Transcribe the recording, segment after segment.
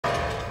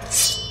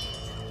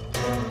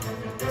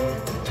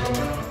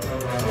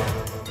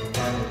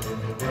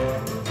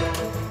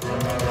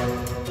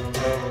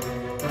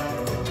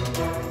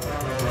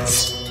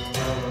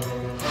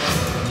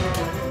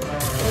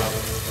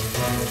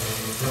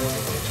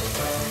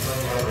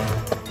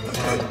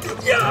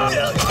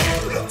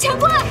抢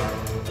怪！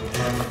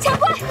抢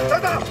怪！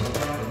等等，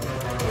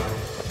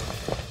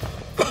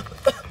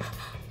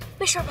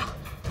没事吧？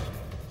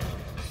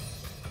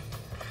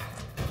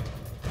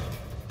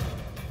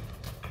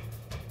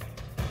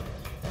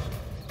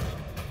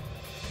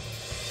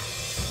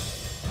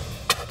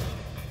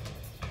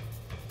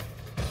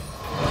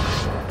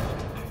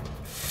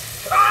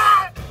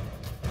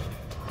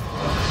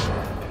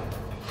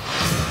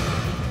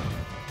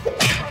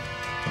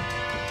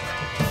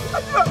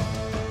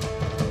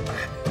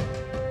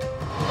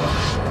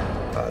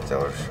辣椒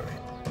水、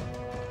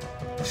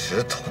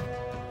石头，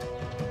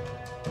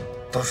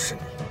都是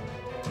你。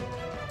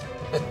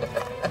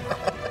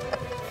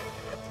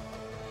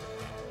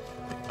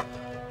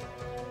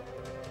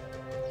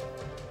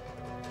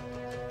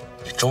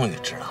你终于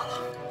知道了，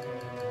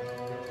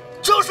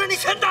就是你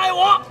先带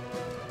我。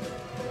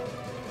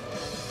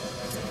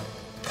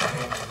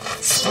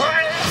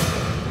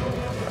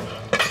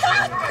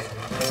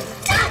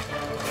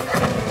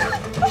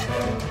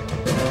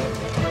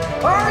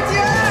二姐，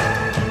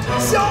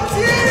小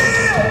心！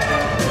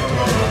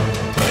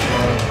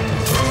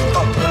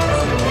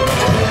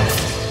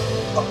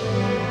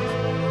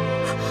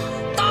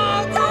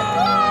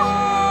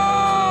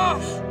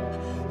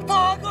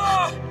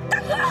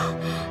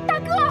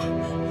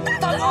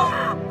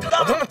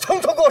把他们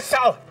统统给我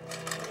杀了！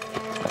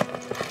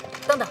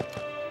等等，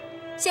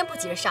先不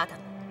急着杀他们，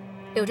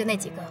留着那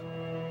几个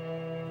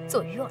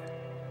做鱼饵。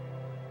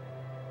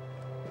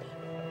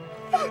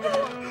我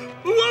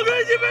给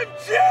你们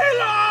吃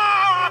了！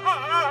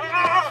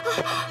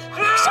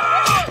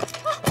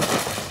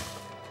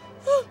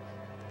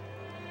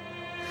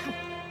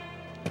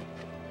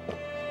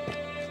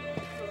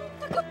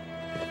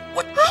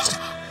我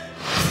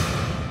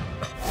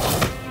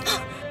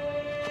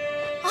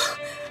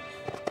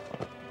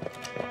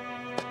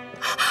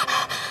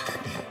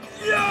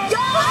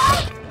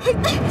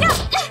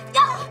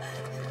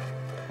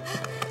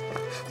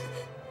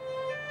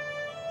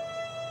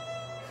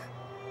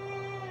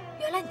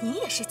原来你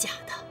也是假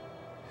的，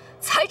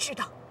才知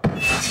道。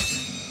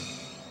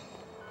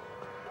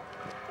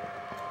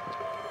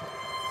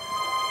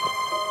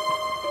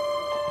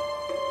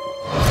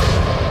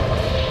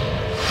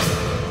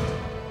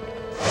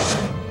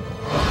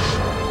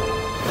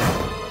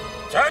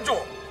站住！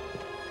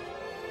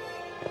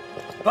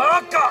八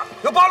个，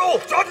有八路，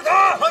抓住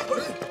他！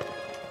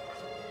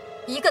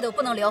一个都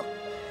不能留，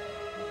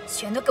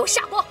全都给我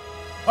杀光！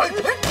我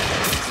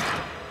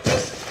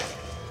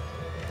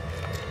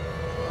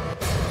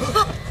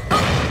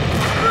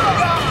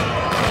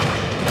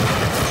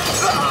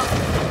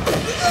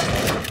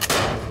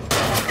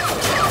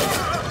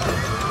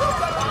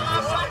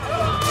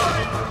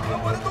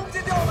的东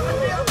西掉哪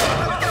去呀？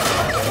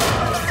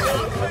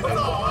快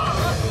走啊！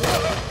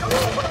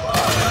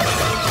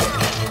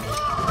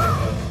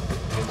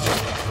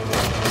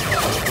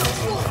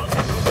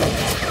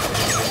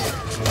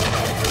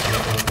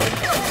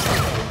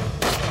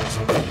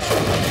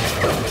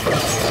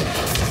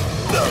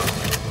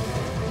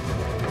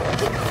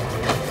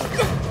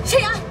沈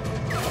阳，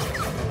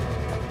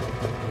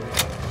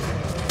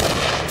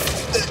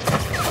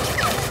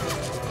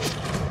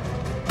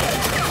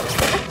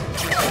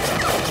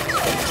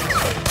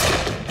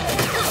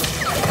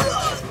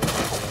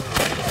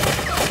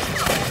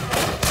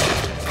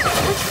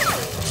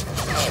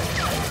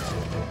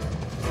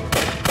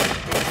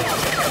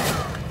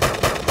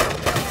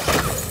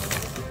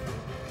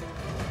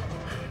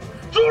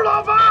朱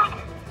老八，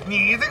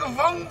你这个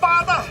王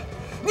八蛋，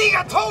你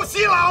敢偷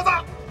袭老子！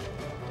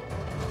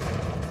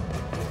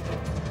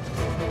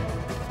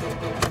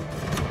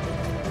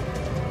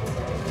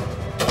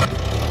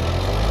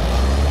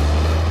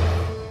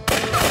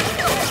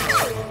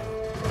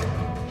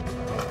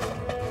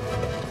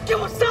给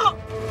我上！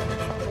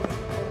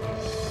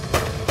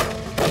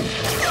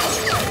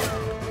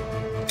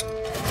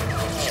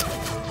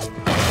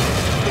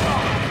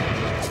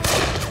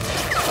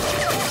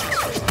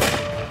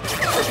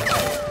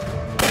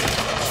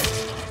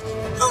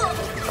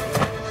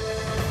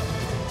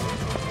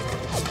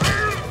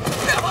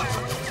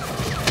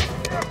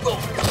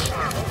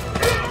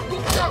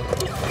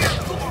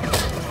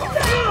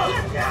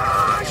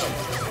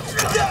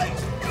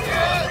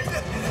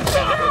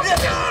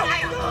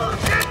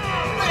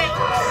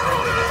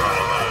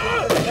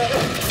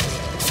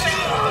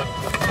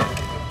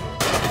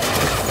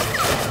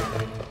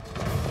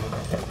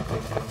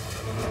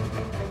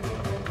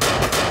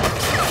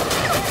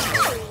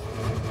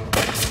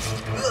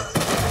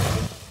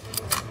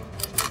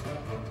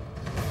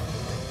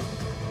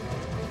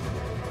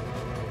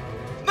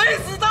没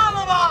死蛋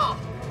了吧？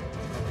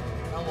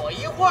等我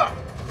一会儿，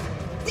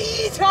第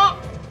一枪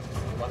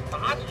我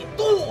打你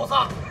肚子，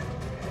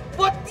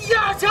我第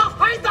二枪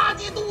还打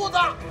你肚子。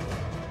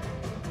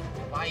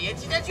我八爷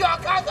今天就要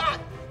看看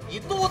你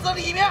肚子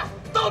里面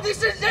到底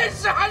是人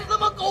屎还是他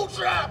妈狗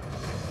屎！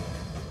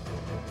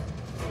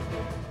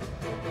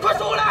快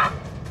出来！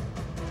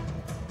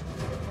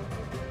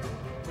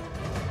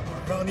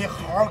我让你好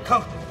好看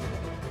看，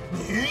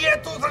女爷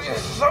肚子里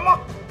是什么！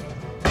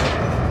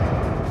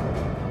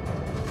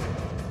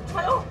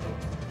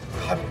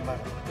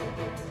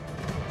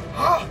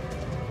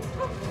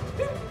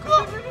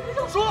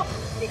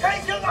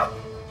呢？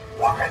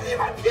我跟你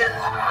们拼了！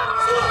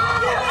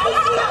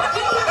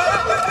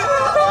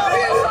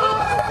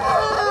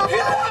拼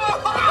了！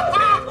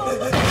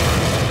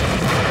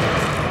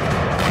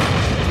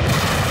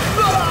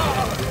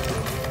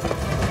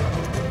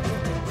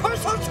快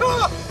上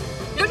车！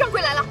刘掌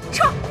柜来了，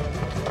撤！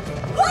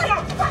快点，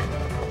快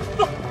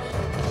走！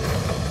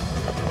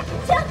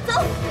行，走！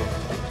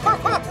快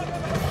快！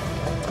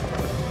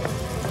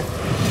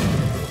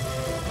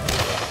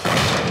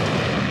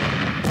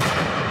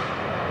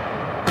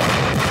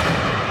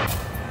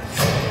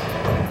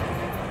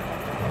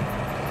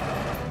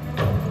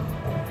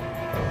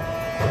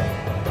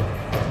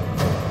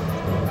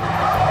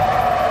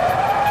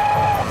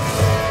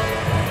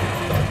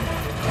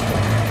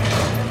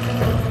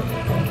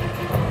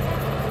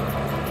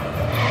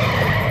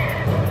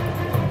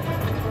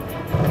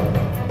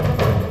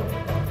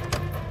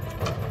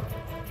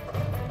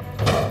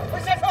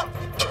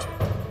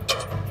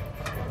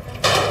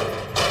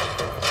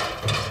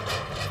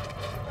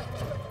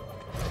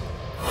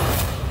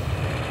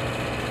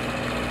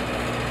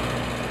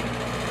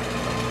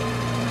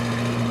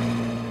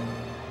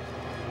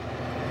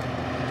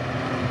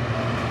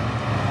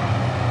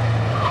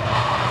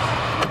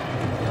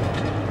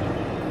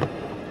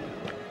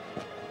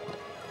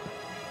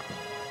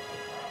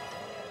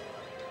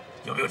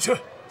有没有车？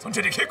从这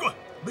里开过。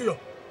没有。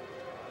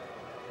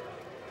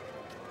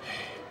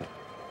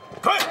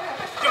快，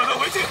调动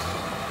回去。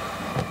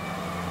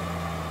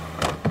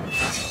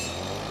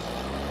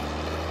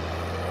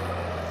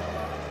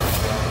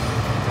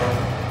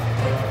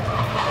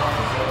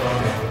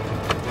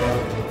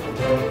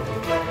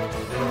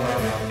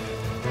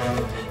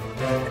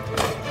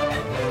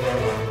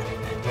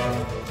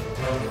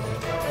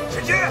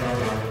前进！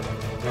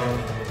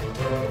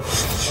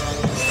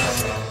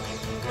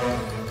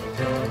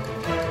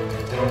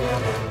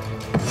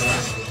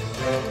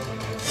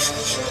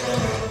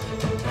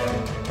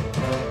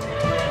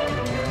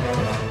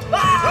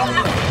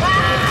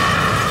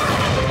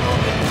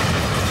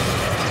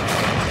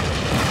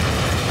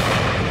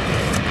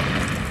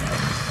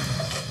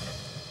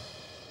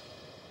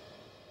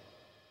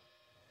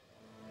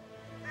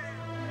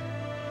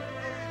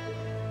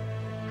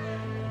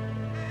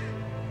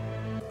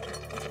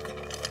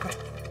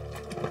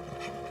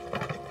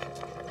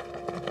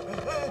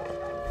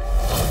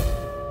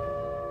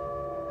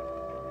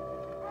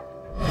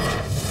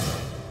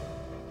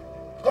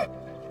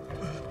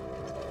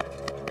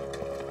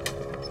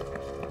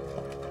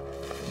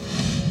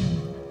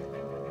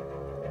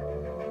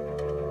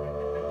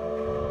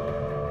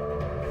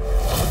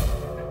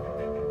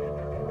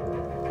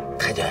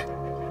太监，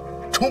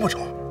冲不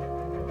冲？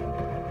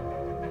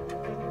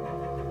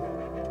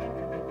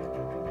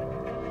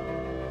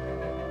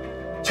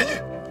前去！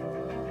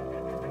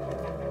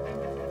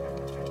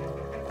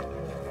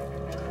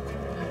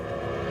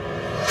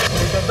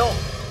别震动，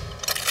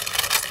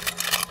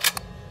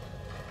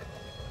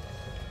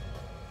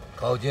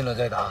靠近了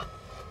再打。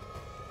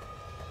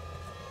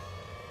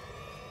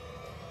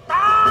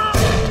打！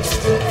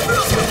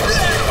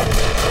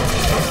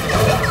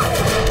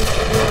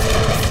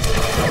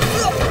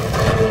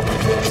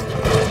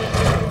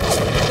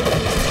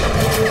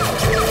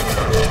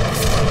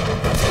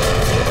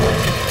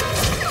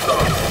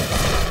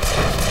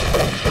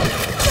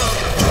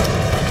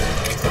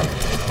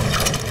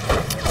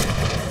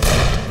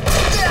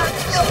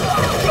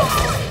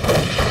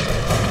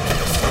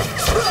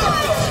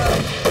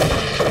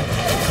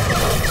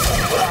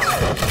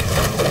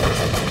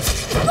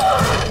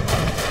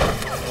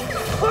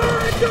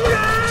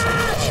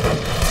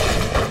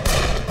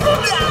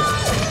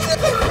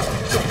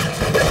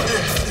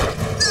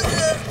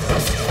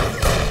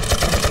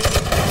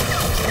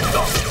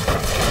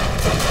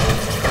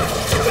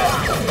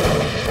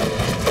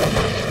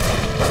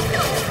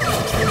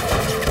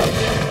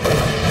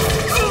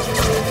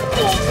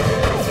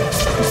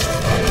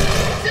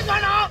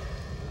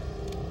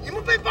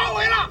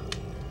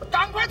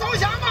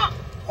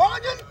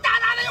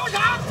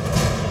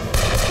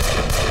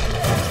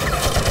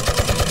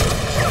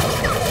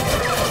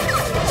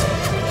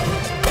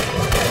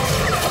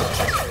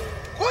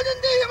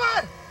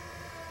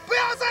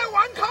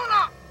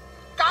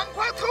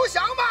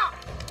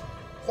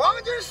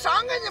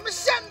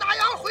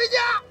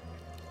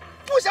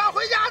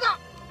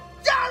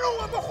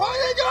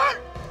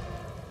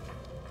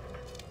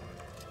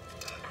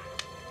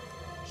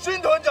新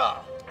团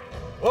长，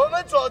我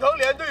们左藤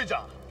连队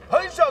长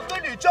很想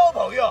跟你交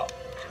朋友。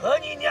扯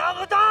你娘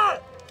个蛋！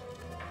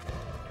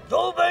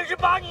有本事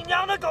把你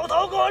娘的狗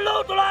头给我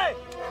露出来，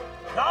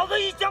老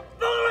子一枪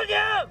崩了你！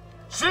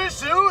识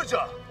时务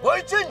者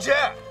为俊杰。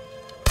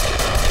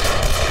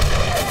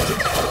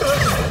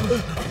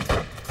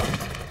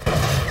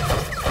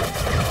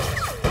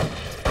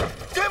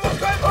给我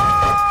开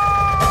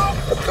炮！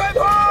开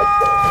炮！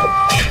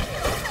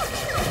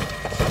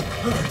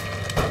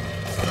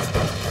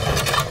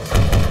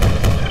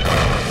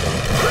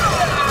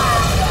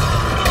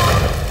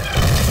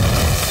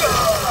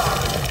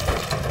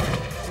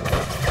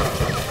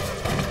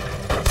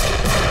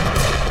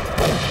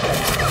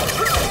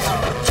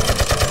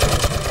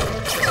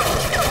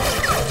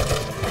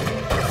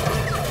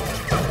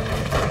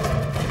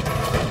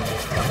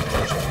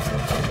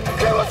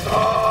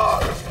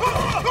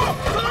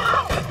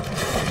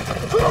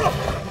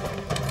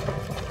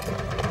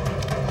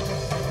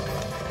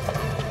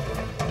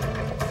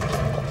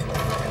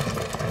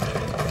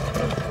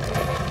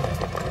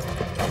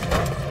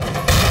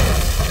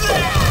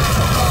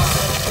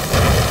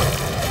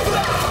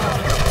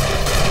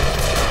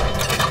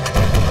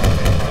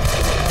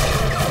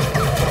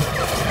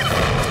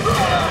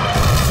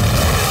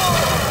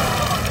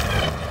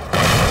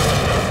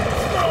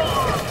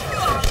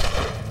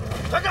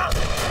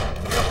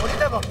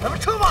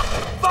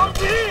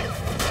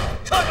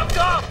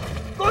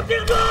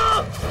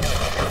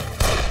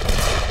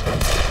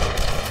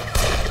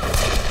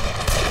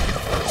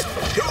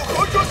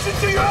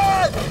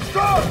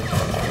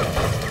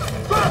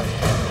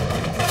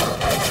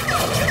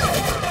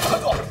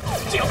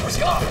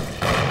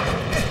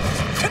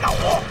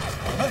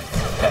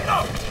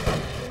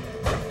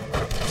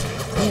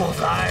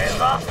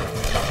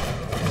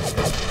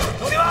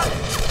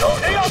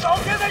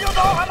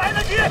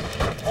来得及，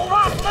不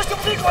怕死的兄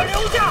弟给我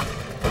留下，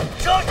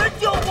舍身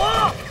救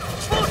国，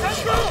不成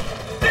功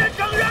变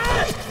成人，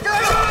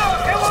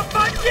给我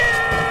反击！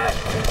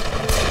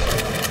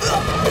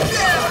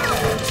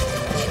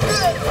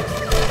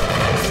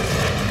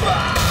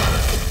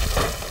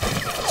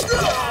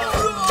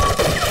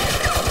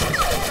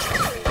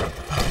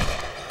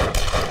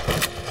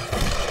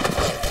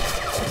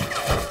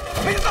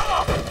 没打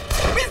了，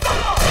没打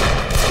了，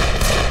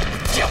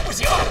这样不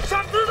行，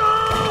上刺刀！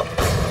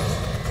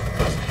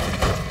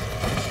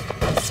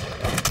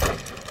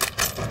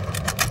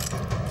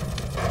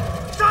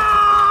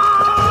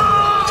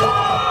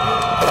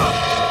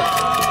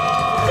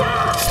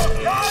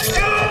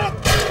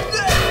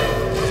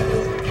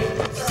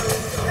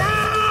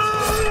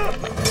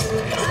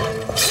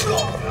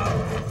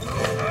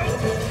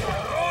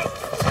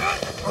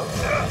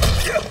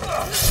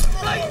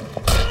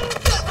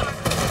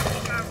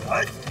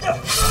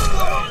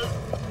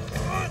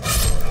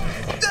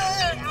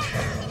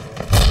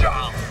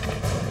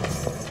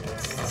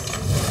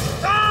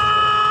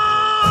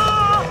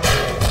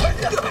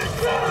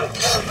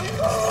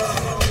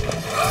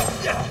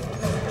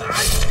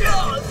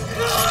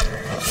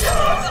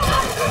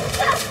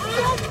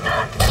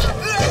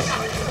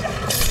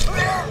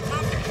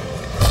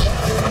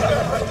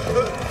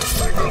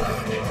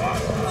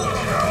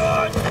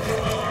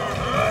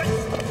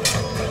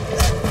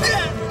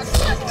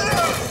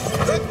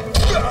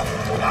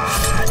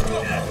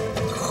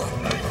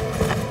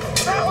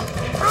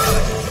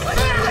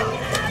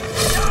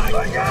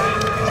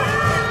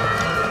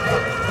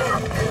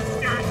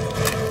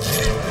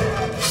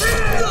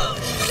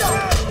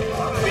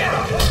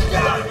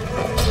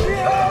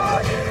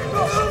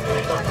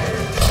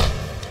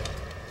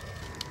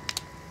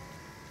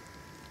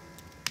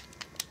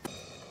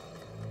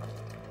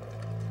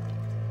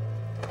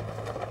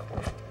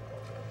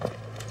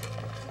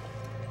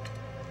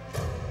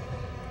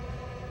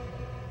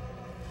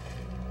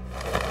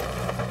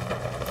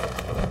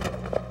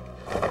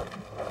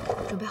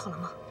准备好了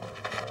吗？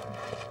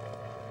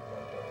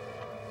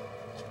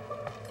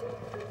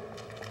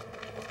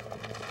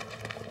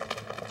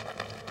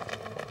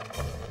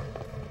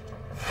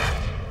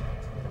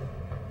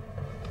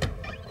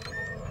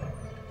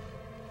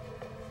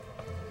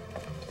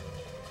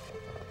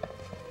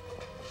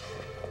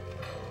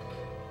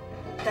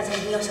大家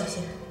一定要小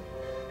心。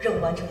任务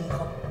完成以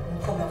后，我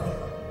们后面会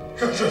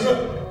合。是。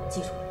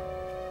记住，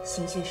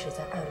刑讯室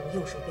在2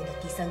楼右手边的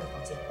第3个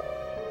房间。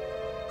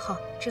好，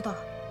知道了。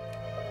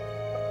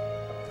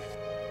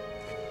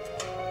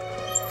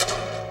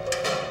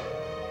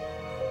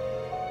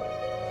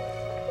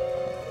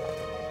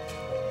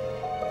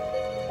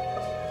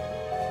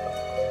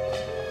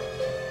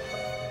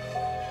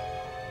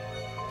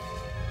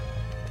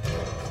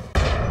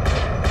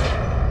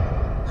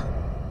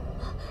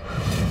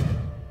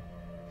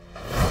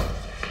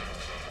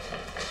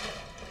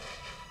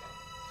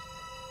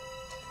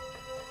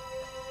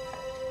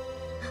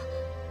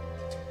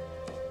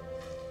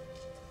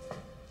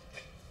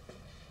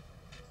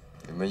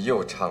 你们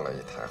又唱了一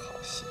台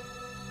好戏，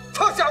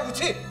放下武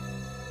器！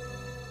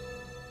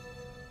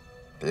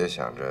别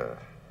想着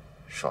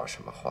耍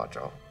什么花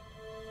招，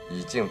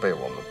已经被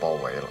我们包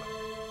围了。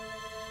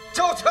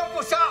交枪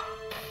不杀！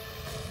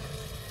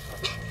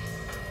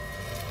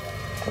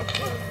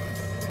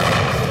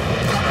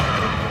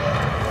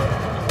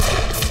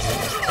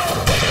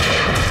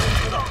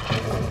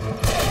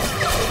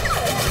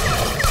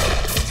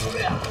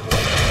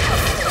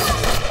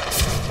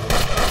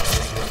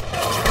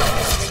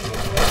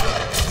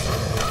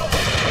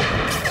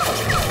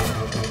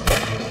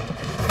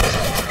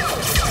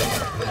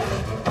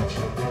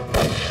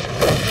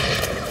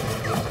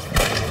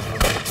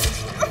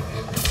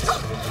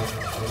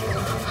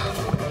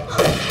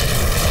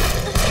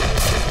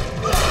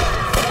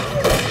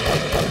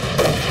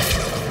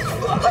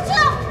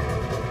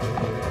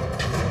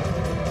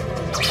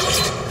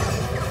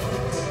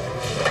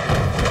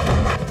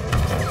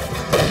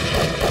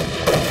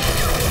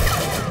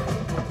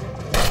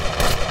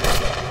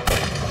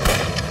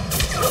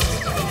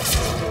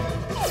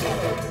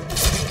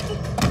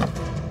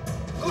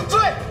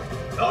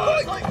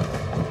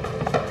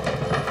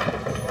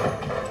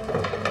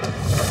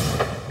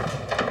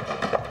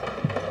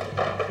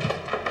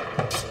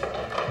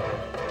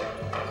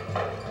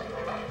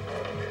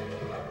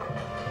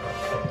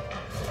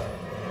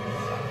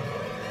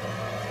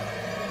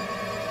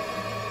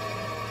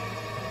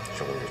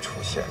终于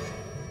出现了。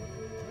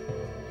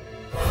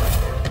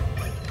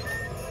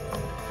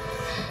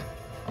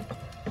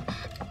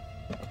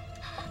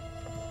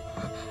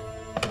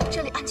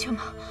这里安全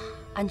吗？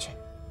安全，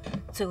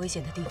最危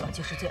险的地方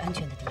就是最安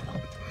全的地方。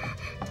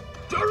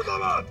加入他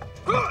们，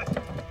快！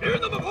别让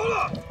他们跑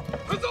了，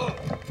快走！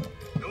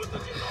留自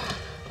己走。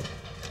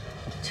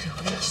这里有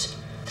个密室，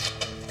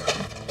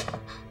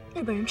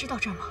日本人知道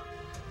这儿吗？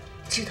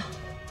知道，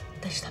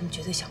但是他们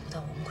绝对想不到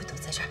我们会躲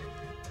在这儿。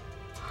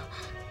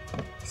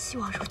希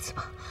望如此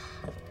吧。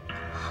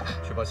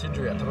去把新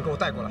支援他们给我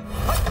带过来。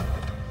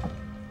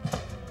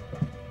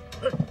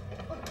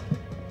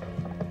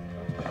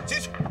进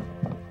去。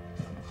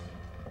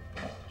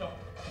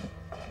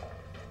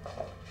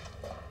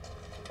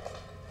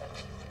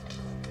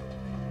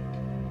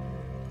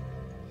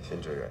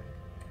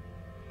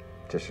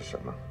这是什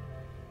么？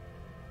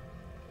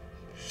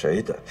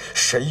谁的？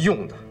谁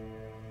用的？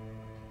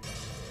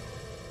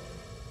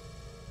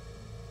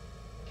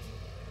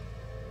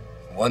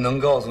我能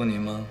告诉你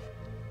吗？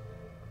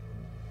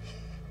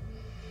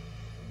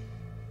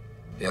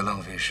别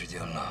浪费时间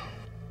了。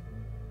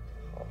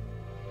好，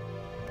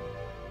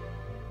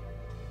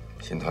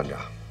秦团长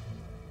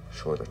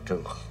说的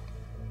真好。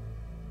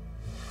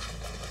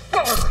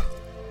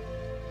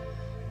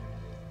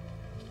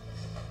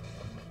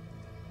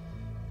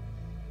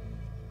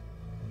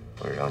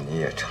我让你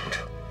也尝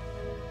尝，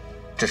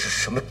这是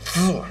什么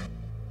滋味。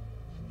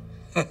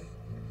哼！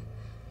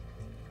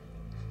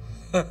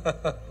哈哈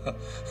哈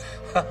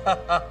哈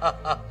哈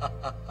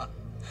哈！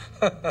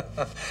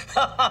哈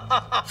哈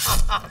哈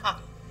哈哈哈！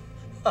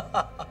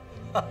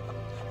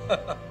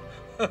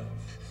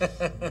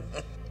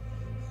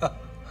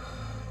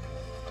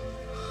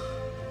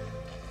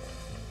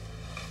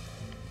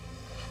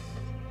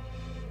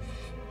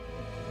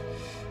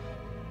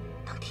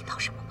能听到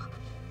什么吗？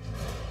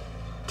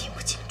听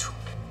不清楚。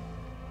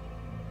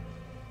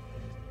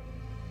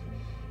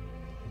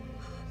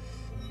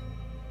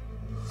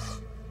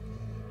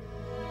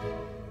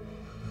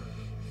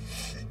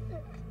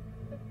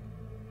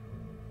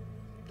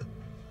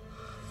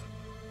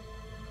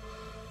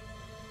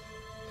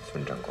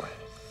孙长官，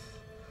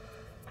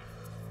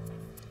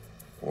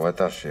我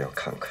倒是要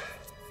看看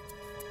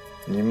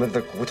你们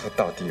的骨头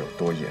到底有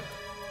多硬。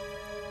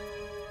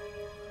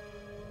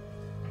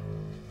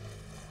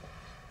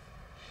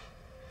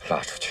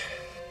拉出去，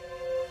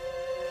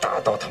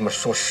打到他们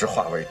说实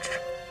话为止。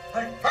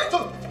哎，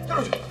走，带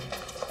出去。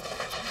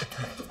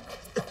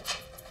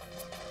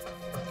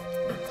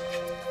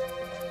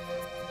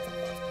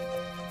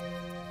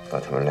把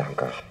他们两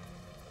个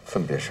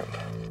分别审判。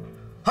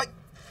嗨，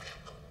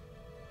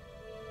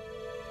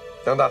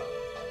等等。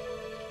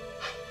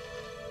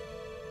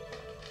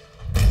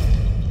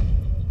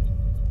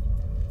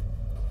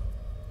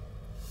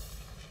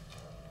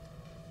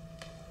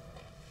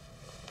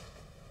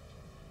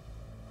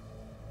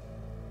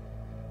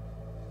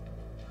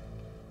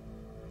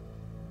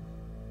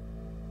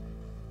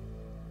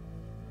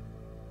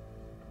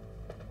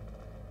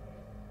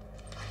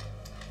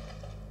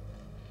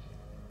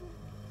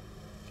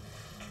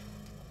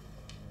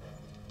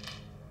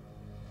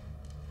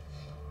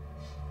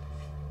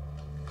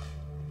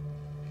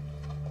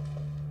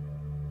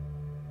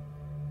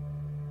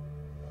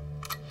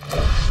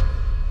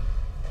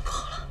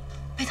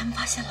被他们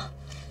发现了。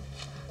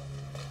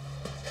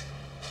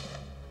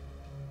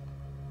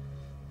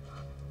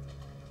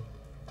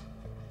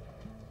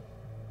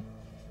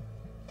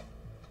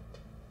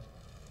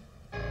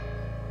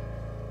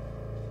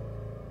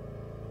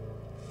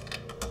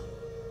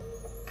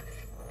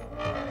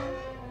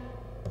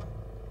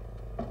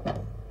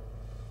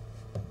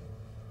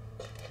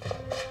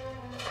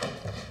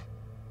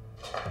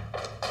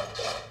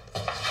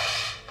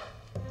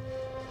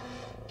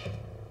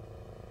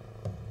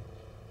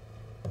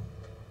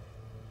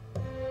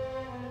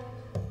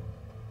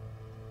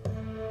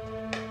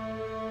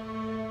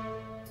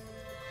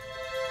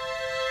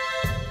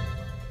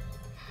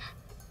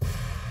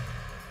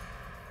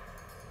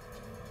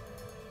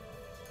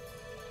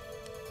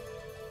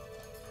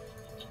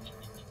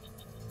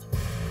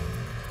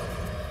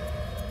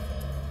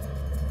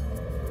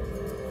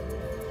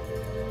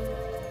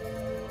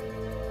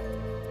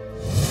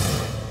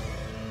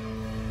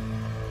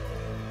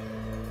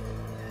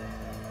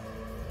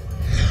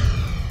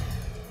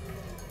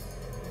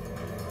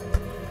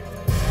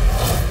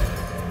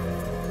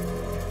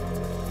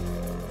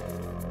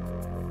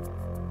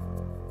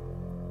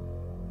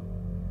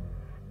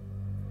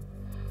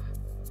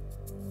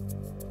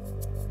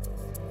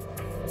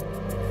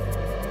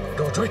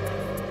给我追！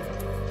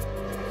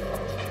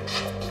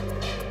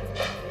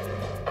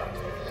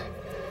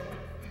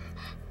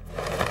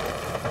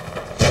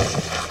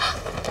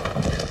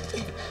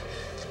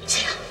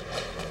行，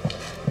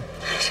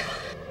是吧？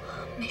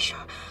没事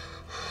儿，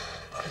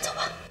我们走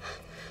吧。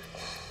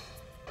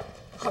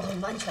好了，我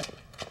们安全了。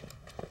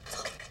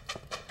走。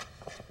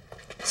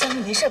香，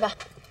你没事吧？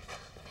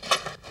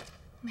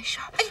没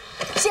事儿。哎，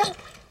香。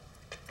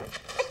哎，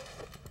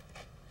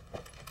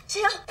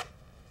香。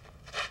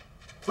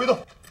回头。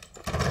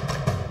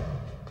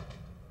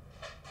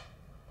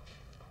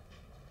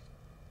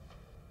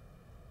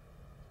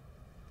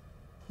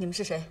你们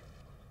是谁？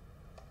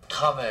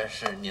他们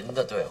是您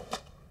的队伍。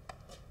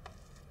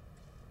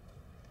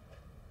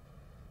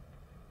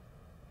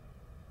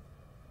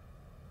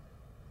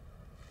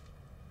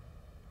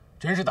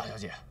真是大小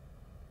姐。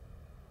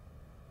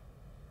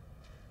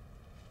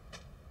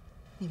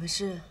你们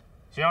是？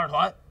巡二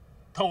团，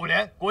特务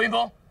连郭云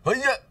峰。文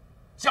燕，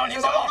向您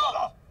报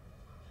告。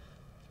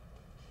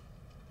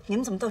你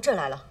们怎么到这儿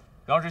来了？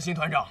当时新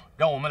团长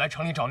让我们来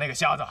城里找那个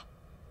瞎子，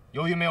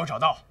由于没有找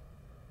到，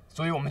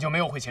所以我们就没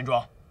有回钱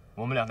庄。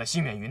我们俩才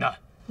幸免于难。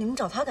你们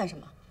找他干什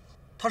么？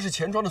他是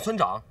钱庄的村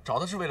长，找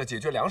他是为了解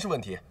决粮食问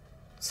题。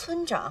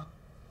村长？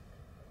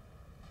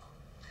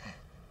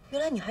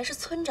原来你还是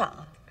村长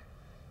啊！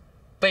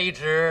卑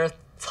职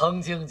曾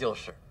经就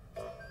是。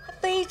还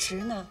卑职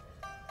呢，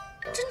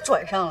真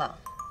转上了。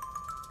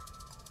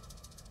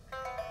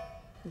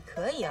你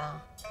可以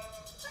啊，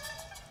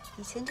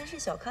以前真是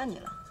小看你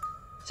了。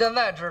现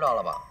在知道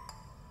了吧？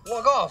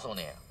我告诉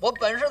你，我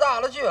本事大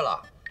了去了，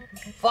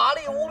法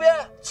力无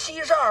边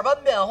，72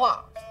般变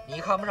化。你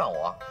看不上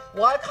我，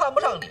我还看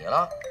不上你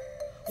了。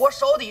我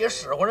手底下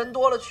使唤人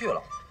多了去了，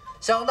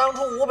想当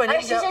初500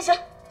年前。行，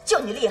就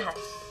你厉害。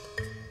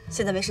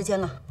现在没时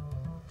间了，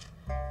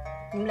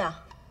你们俩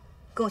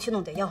跟我去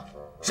弄点药。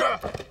是。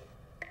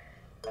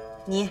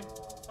你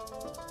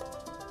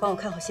帮我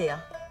看好谢阳。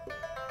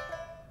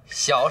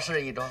小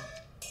事一桩，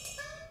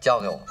交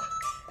给我吧。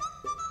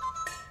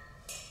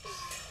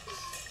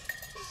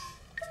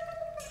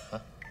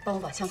帮我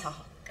把枪藏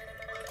好，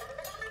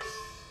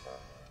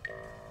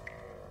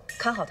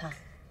看好他。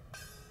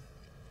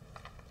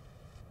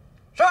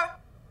是。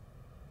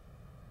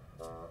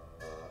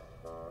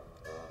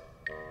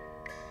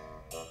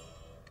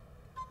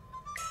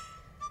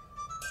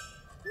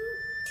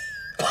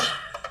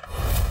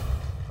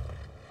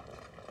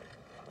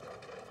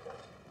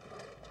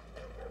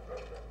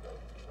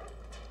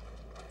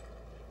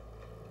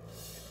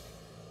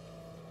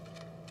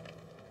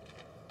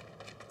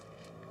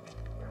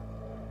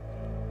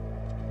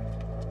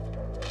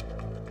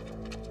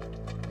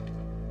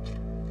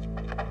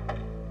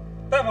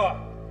大夫，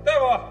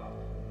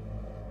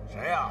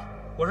谁呀？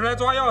我是来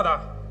抓药的。哎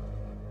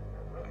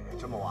呀，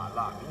这么晚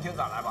了，明天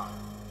再来吧。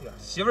哎呀，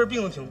媳妇儿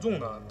病得挺重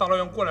的，大老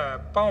远过来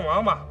帮帮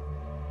忙吧。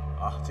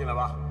好，进来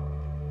吧。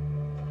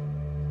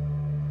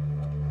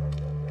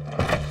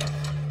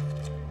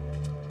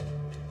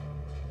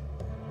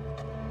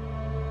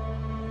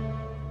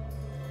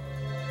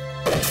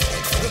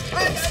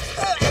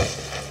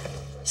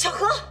小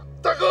何，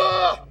大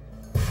哥。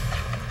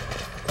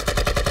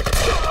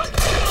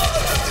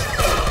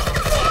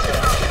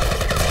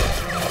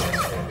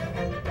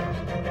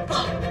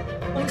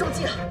中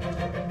计了，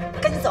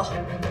赶紧走！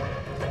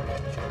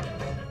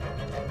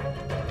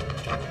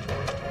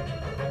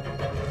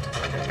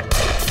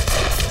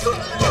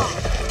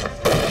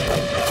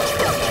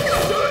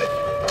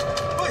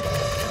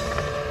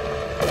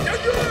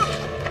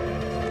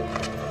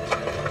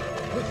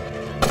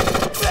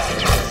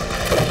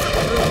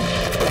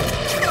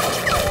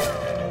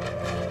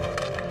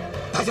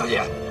大小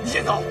姐，你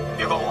先走，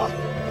别管我。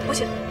不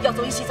行，要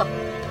走一起走。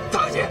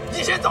大姐，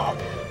你先走，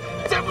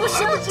再不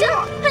走来不及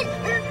了。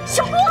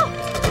小郭，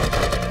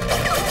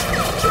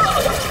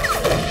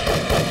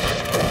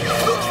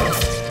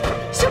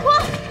小郭，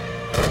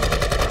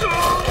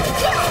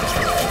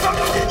大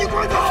小姐，你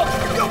快走，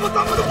要不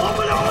咱们都跑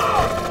不了了。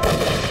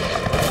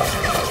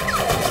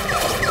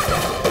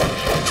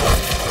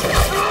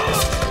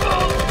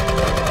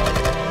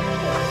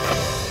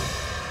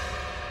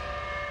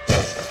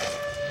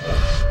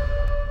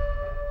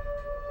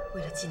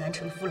为了济南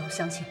城父老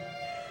乡亲，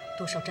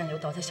多少战友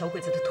倒在小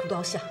鬼子的屠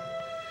刀下，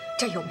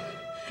战友们，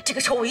这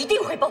个仇我一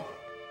定会报。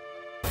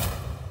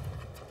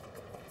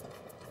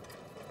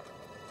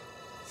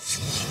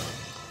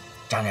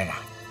张连长，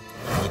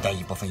你带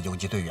一部分游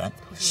击队员，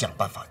想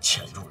办法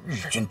潜入日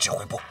军指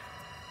挥部。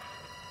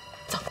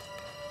走。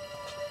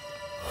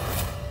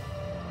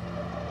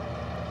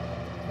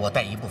我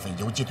带一部分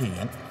游击队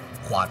员，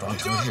化妆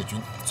成日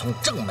军，从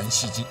正门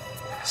袭击，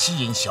吸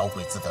引小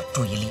鬼子的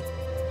注意力。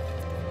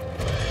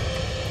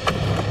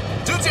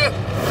直接。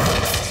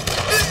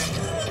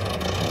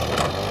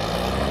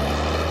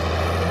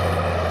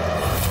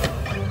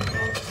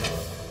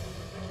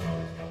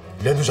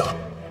连队长，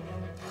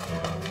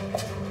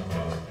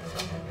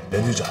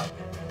连队长，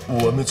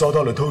我们遭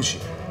到了偷袭，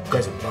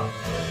该怎么办？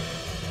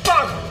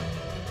大哥，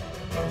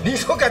你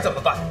说该怎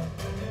么办？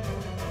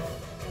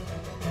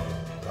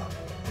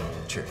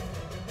去，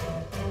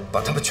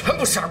把他们全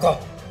部杀光！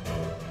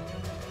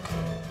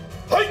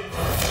嘿！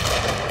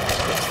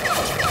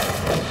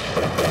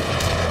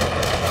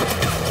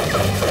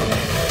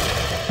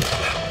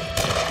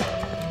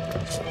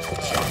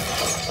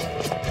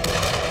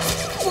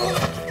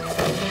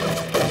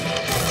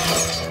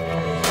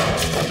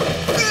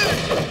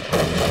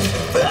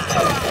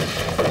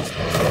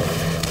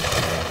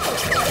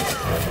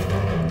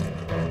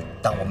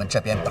当我们这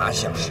边打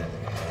响时，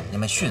你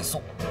们迅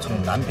速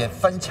从南边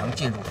翻墙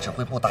进入指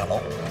挥部大楼，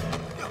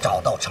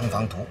找到城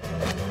防图。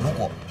如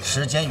果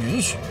时间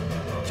允许，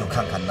就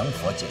看看能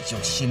否解救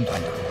新团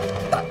长，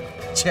但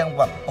千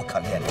万不可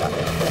恋战。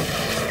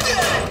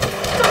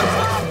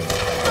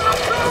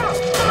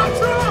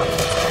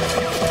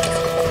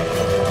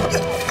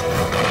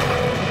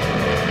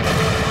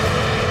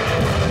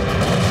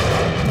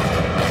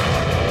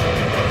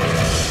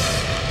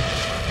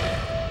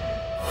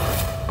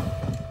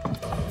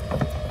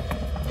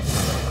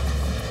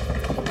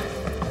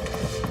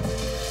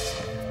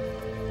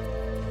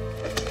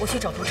我去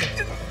找图纸，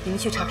你们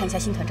去查看一下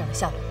新团长的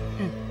下落。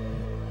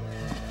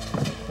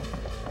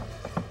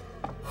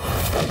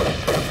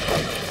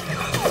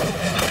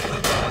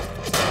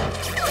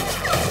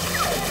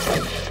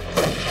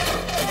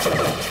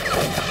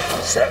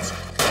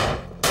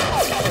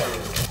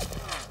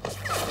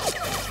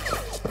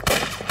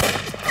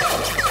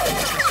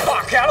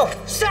打开了。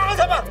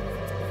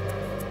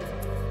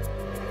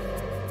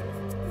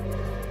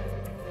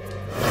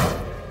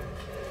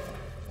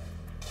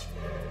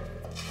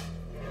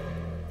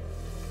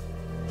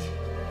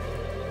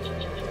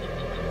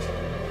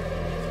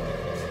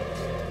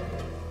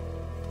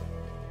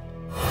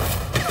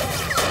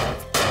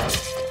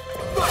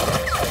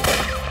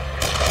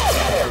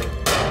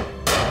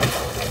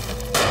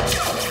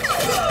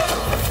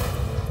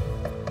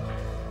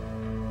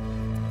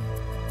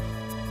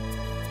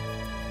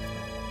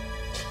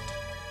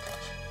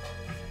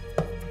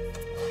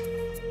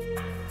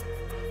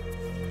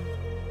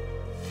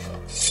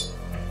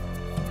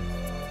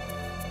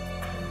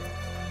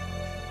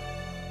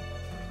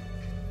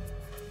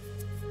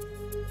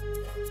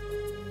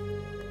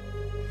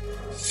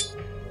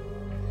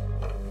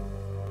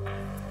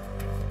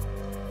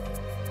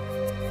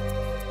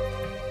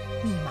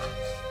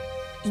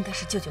应该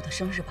是舅舅的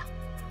生日吧？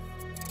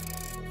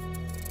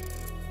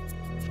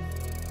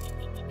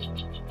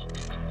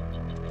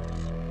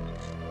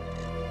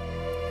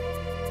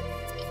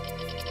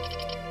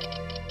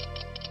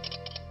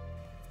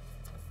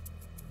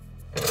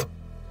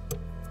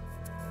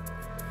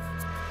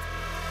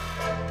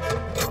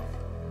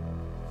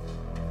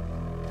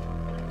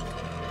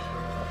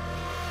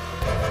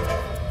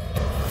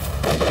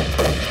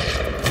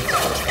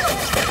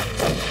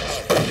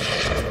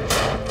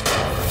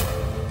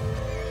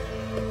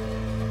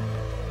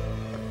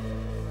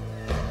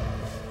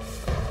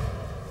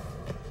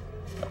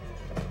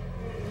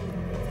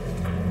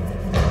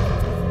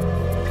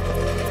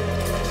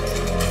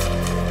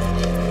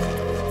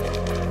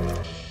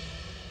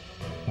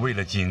为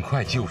了尽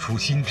快救出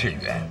新志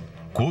远，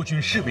国军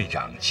侍卫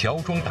长乔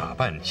装打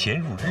扮潜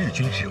入日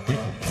军指挥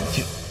部营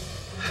救。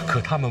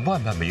可他们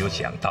万万没有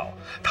想到，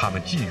他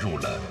们进入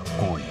了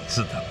鬼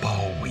子的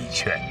包围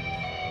圈。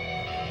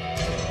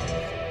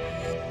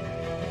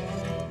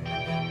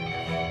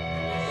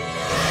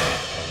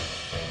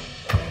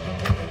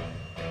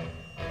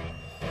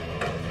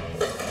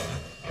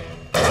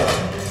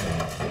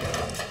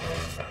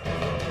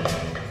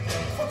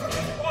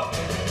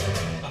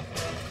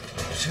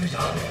侍卫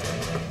长，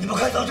你们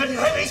快走，这里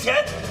太危险！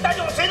带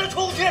着我谁能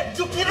出去？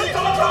你能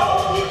怎么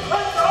走？你快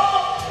走！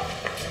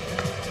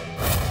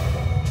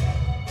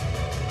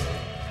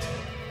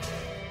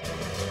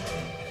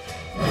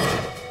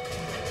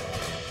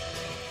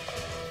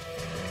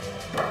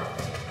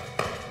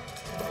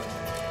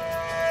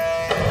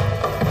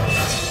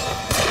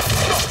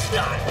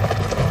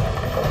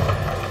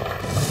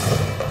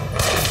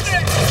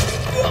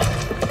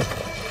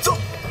走！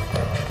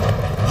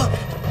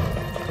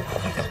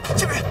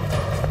这边。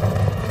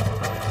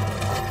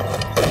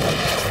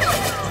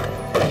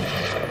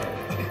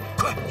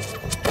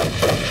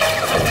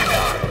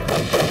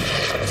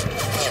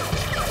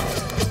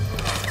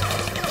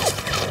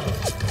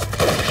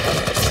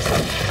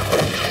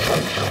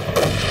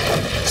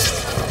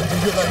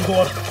越来越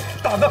多了，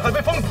大门还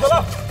被封死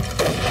了。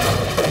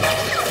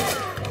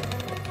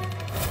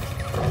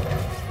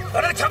把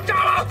那个墙炸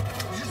了！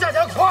是下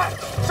墙，快！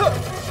是。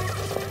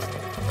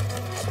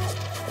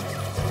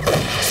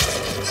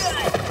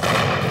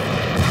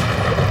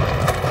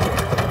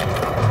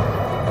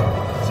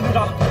新队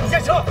长，你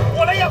先撤，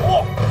我来掩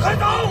护。快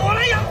走，我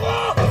来掩护。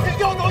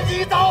要走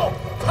你走，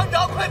团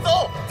长快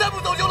走，再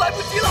不走就来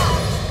不及了。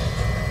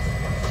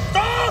走，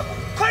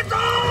快走！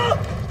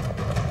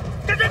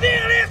跟着命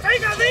令，谁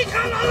敢违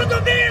抗，老子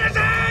就灭了谁！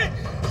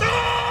走！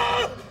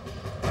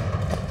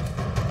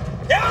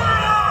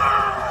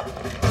呀！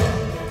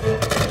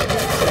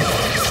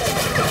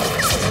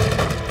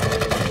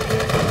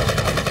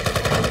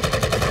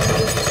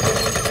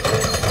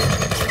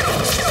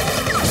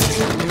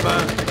兄弟们，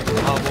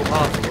怕不怕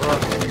死？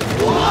不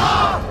怕！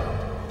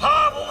怕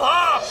不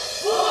怕？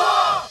不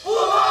怕！不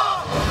怕！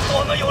我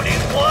们有灵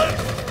魂，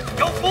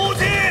有骨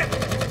气，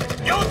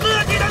有自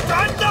己的拳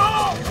头。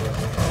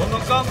我们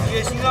钢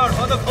铁心二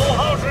团的口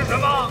号是什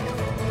么？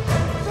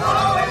杀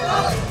鬼子，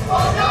保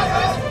家园！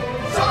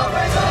杀鬼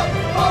子，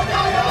保家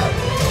园！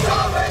杀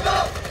鬼子，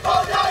保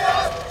家园！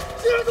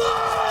士官，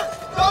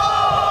走！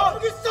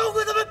跟小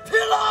鬼子们拼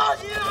了！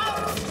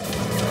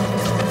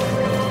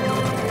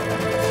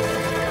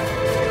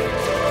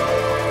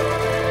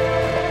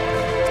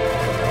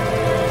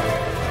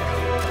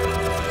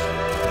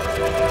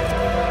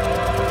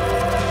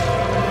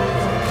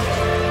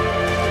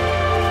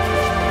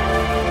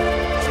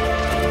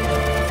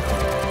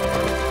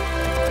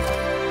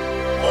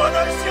我的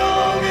兄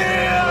弟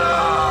啊！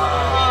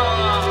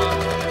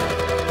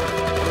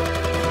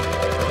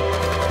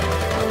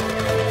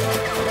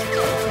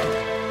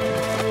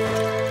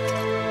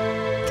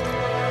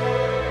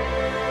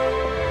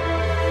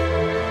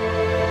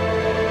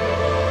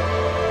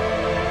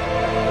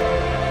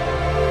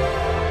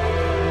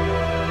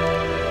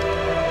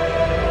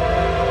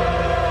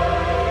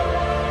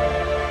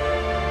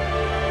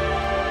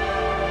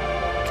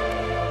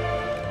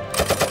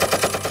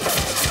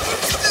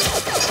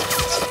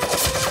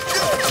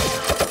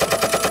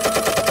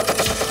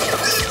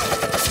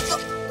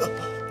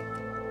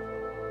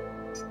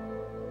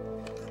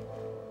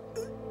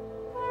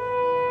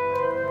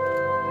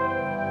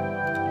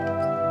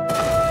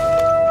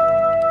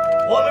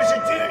我们是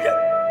军人，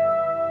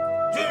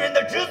军人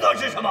的职责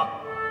是什么？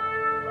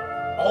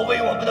保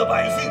卫我们的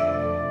百姓，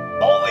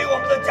保卫我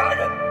们的家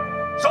人，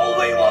守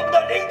卫我们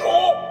的领土。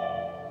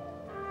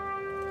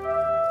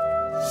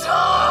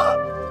杀！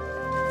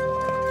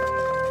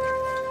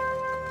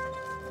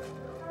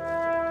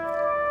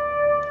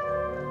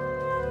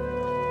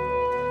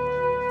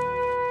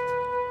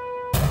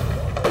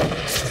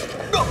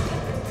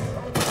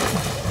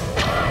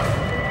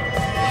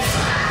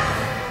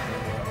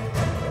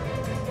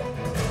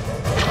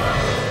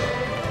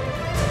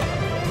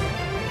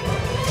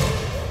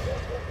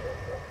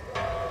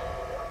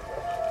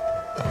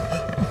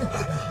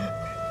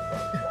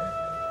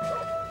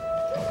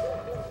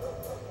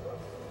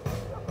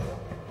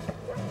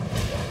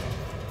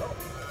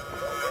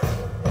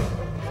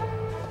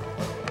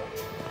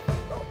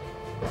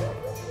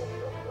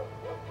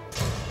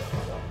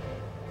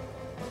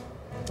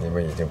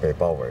已经被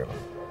包围了，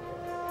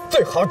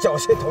最好缴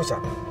械投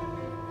降。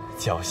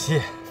缴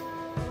械？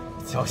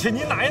缴械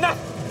你奶奶！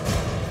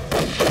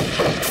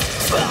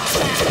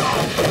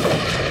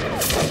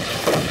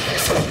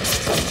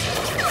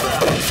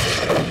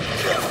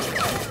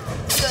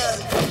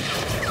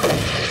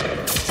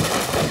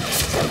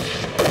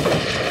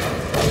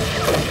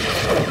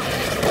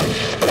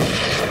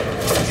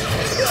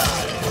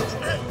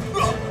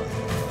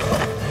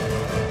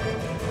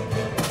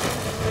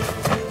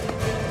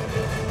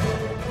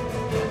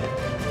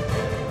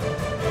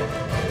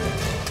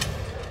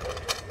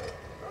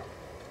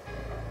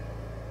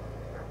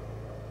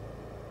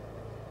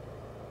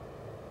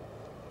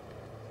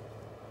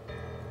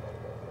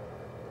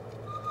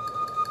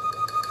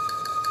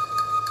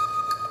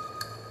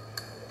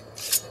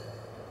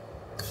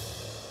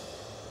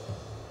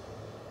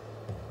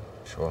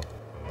说，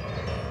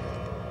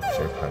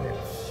谁派你来？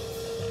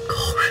狗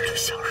日的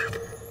小日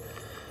本，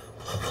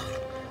我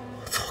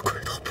做鬼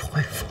都不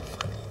会放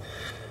过你。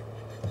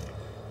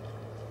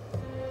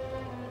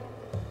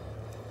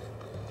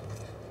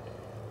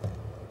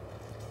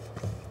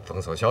封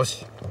锁消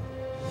息。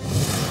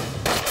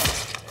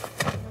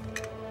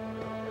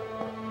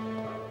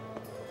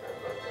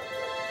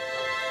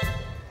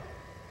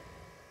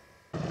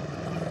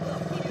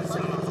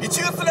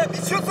미치겠어요!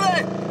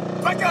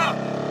 바까!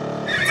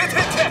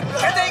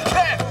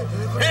 대대이케!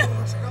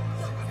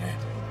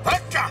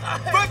 바까!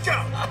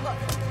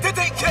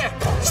 대대이케!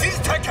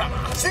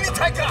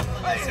 신이탈까!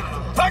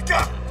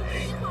 바까!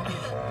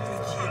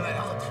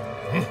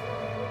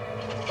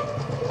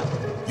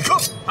 이거!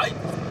 아이!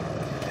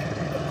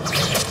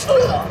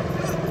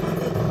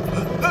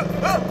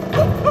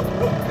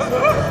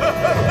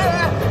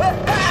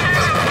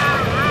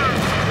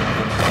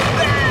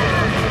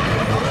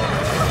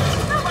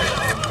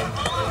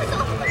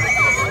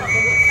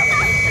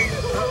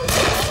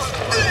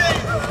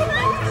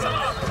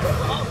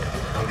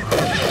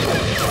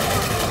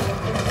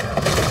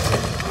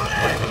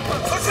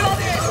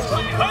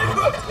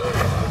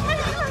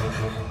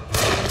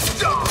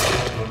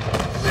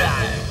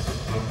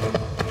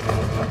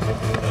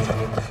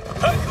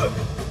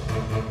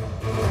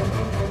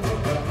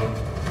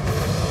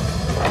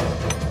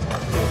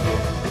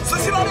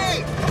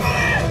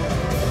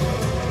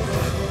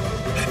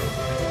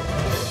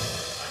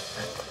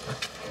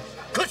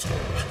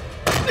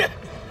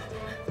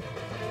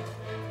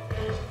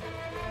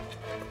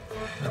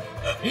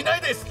い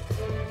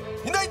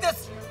ないで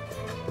す。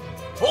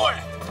おい。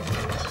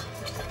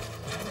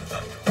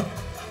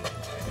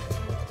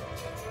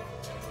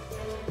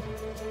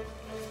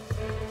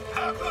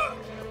早く。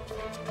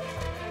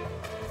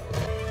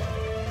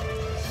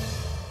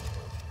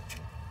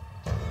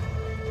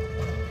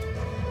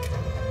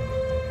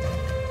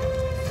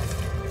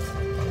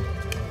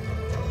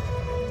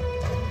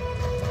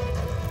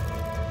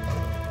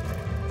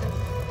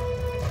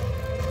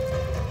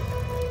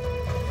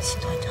新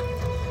团长。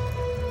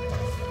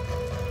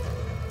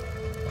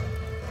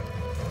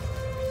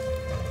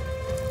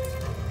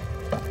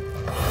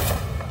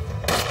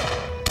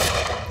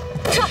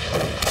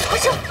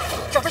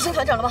 找到新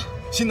团长了吗？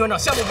新团长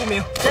下落不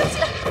明，来不及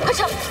了，快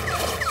撤！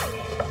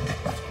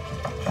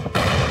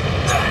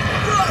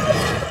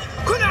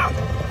快点！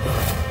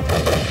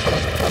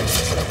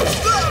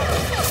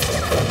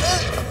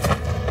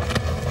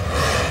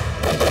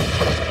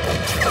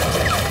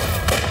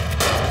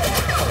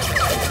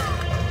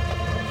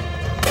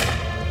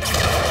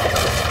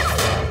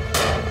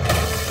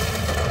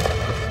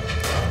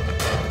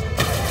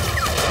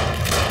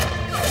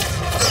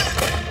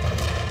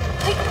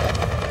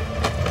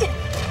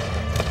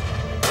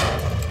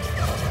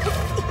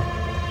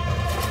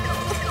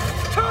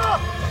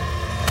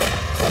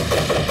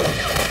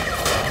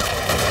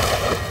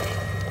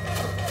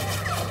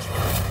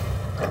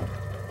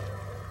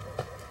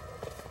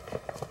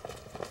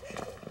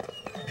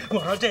我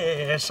说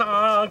这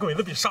杀鬼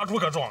子比杀猪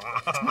可壮啊！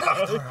那当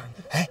然。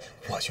哎，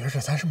我觉着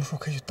咱什么时候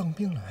可以去当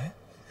兵了？哎，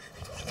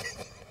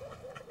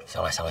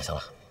行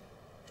了，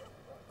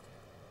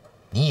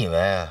你以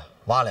为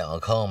挖2个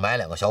坑埋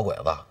2个小鬼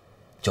子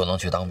就能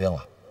去当兵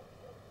了？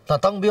那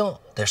当兵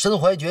得身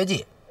怀绝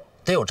技，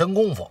得有真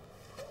功夫。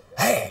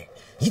哎，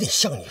你得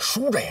像你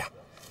叔这样。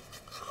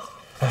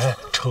哎，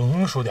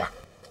成熟点。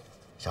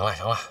行了，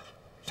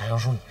张杨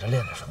叔，你这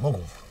练的什么功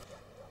夫？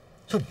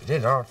就你这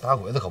招打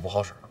鬼子可不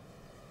好使。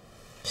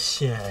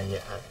 现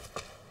眼，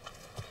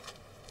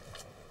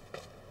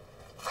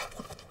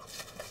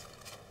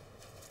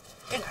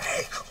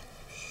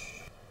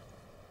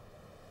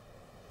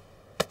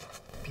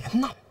别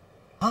闹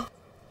啊！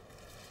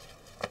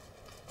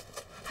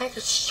哎，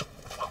这小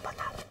王八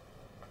蛋！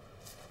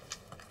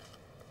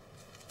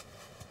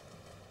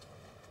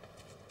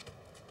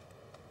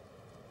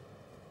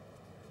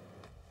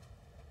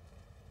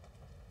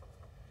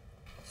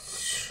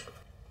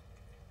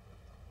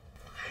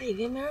还以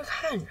为没人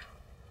看着。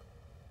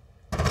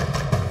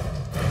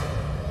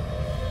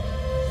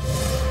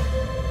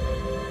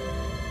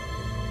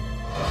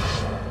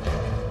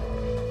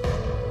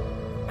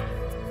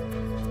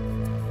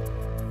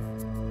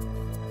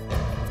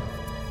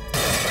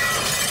 哎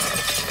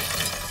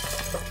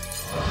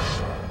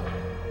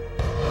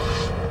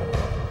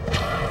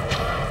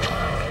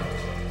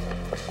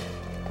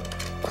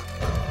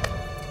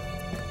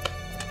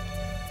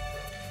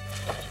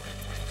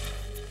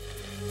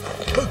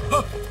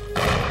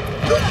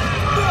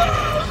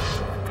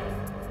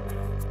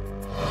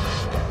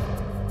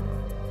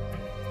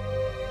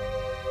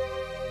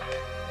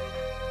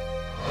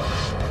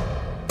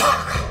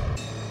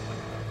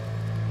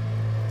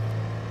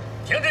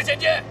式前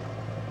进！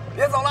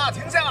别走了，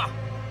停下！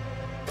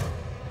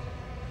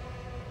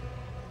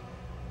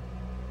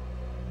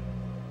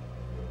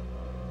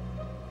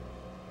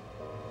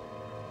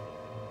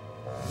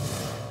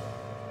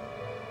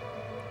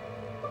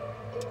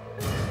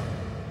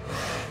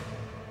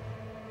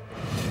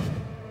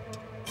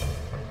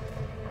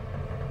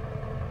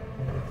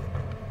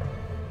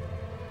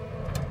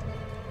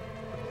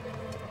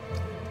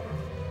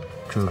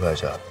朱开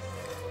长，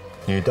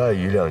你带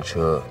一辆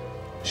车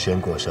先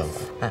过山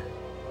谷。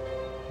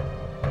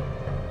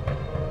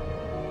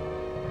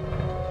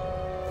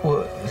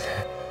我，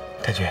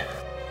太君。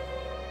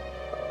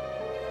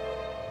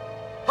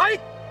嗨！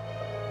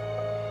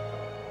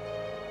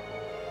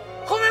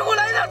后面给我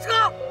来一辆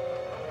车！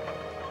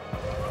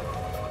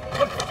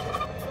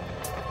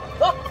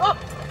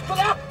快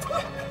点！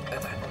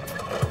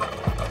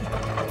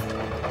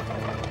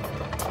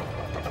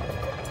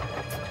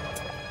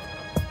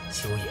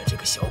秋野这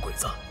个小鬼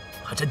子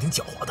还真挺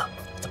狡猾的，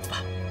怎么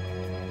办？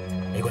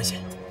没关系，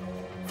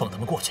放他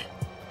们过去。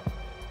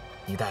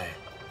你带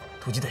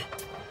突击队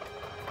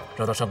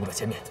绕到山谷的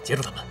前面截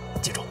住他们，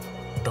记住，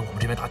等我们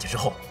这边打起之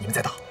后，你们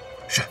再打。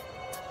是。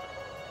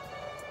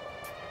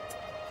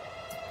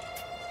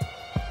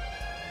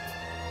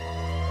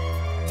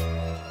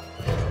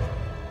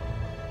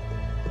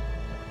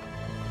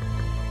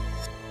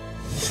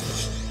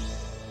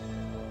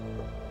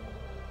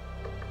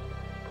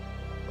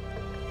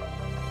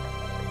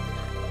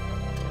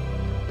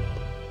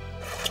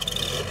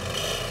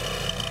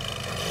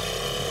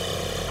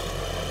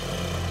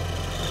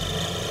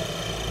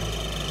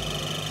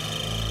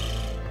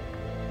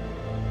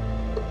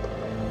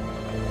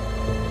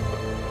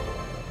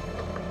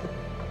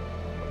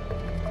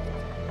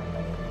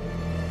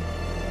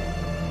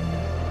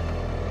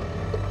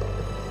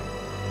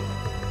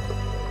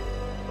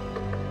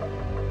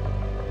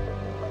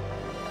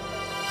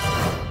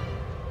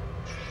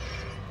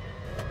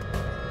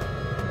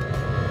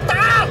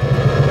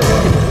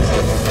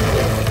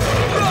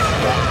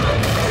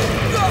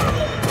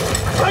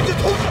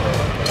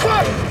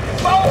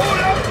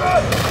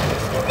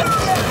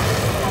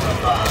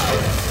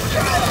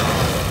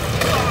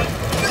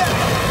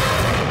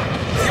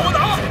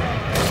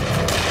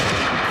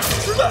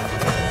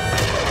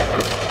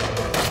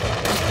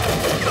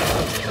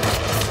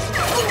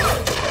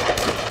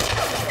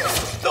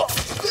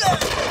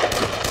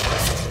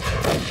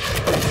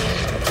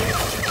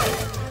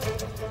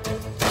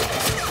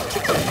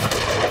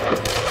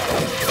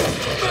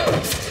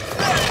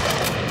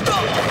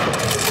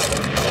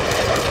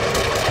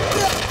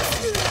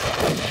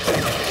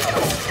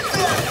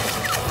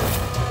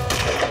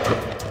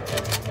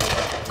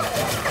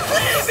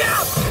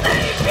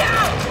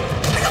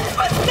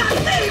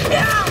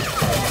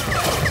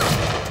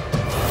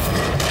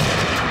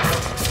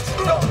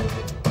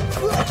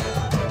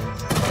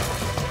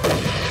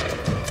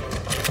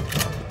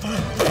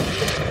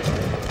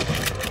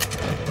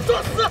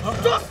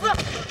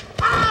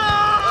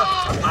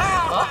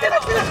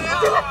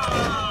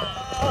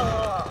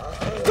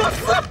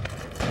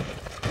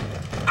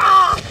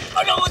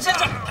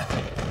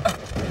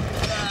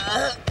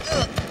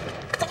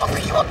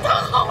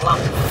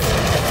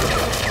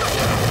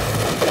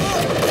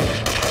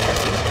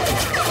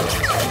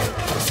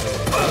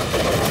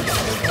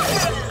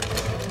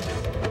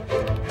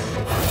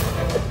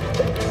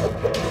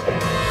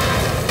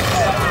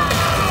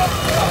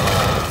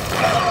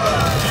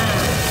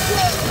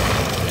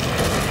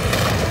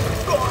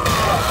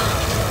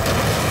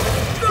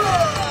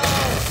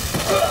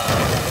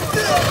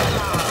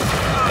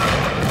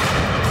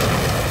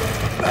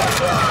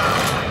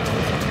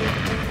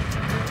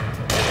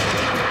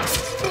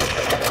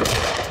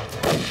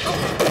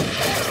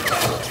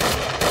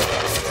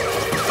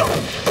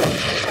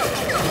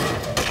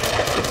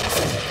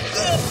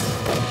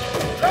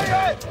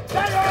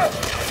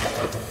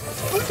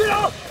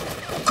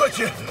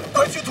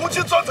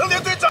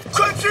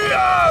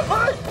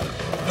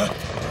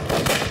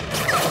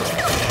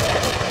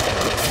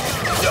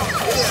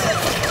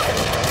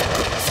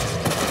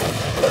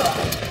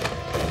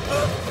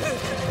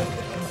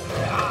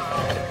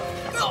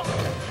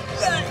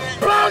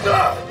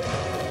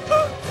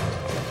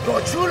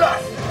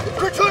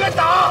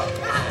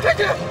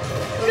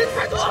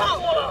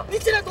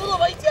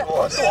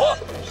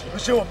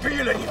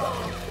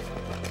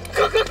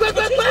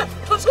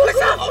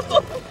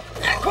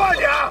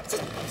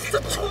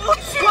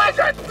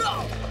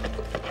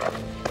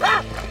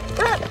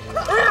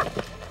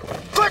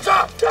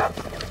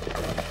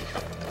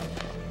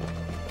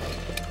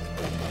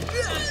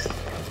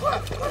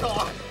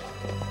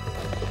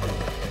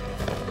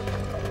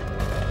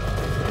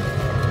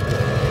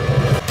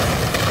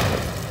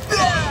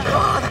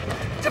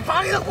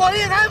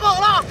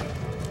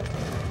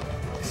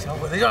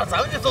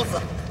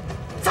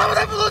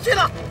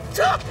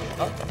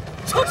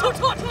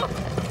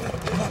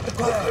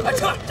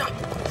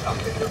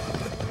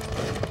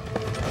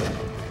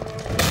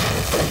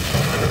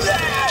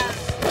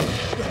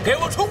给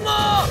我冲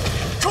啊！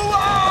冲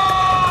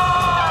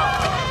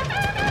啊！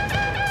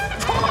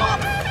冲！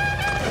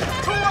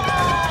冲啊！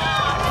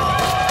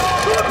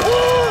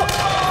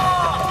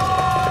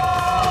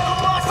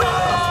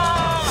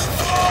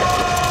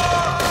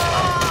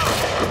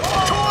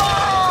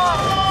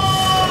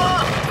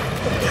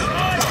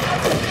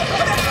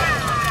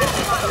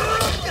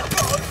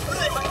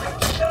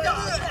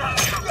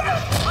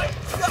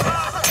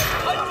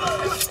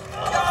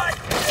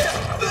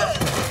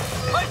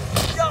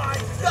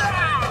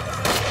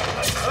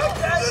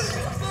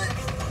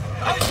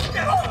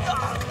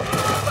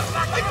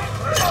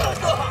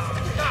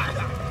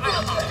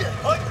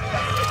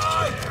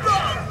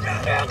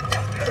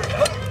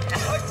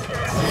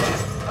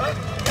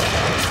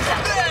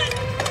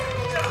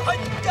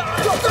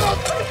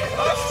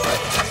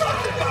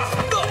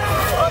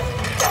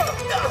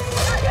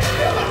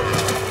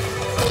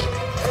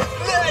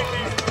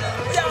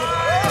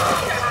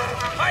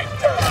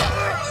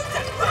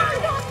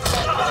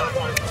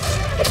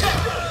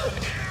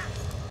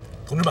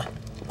同志们，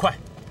快，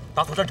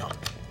打扫战场，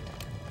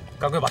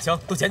赶快把枪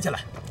都捡起来，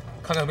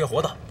看看有没有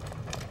活的。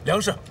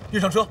粮食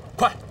运上车，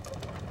快！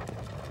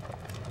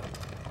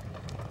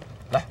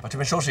来，把这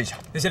边收拾一下。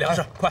那些粮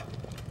食，快！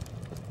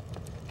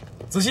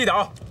仔细一点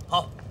啊！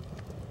好。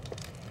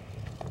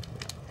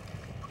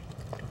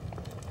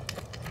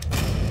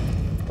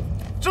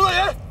指导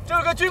员，这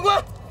是个军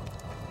官。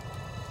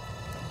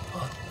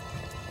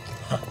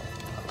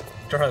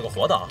这儿还有个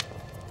活的啊！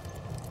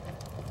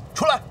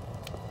出来！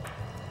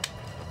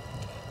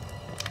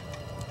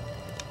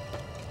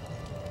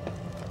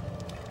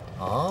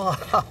哦，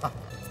哈哈！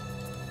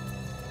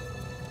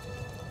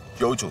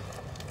有主，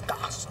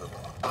打死我！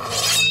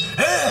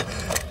哎！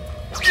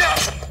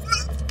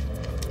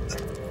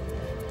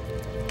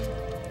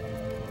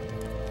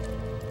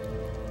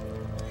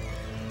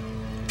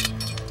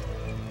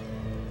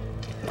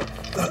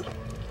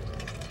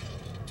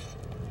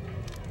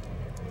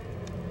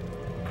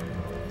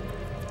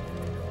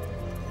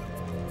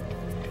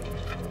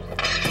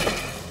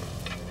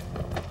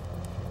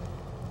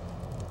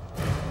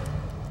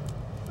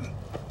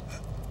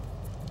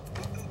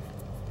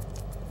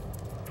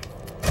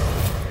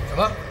什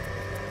么？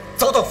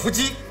遭到伏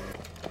击？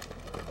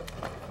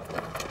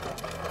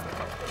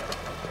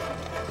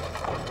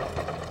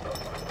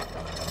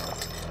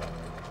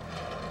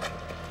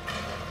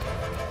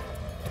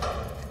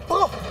报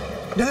告，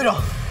连队长，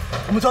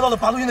我们遭到了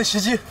八路军的袭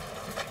击，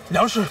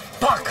粮食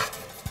bug，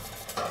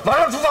 马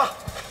上出发！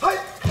嗨，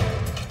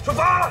出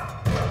发！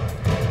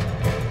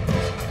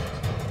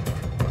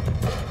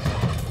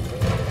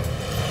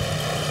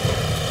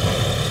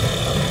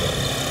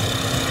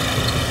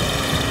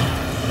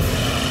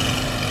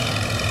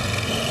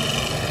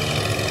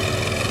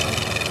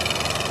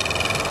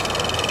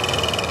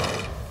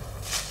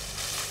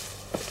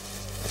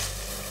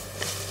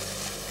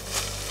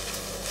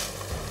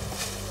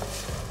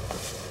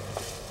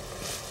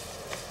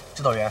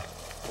指导员，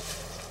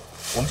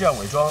我们这样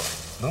伪装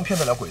能骗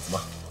得了鬼子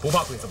吗？不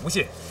怕鬼子不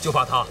信，就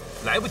怕他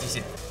来不及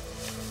信。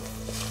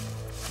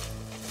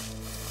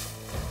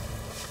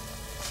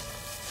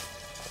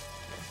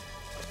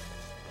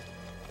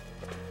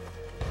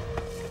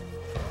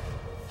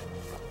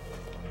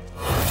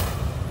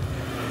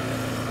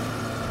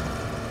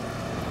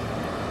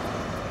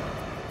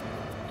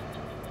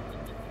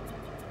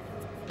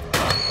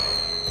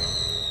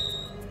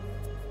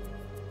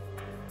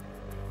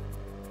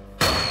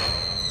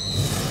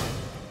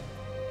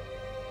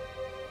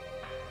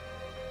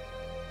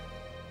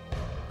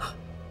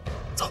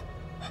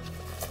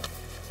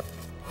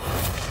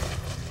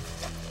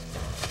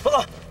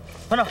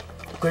团长，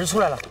鬼子出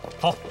来了！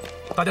好，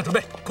大家准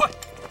备，快！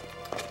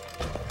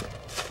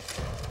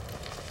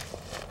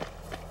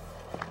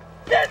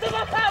别他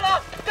妈看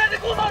了，赶紧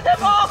鼓往前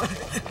跑！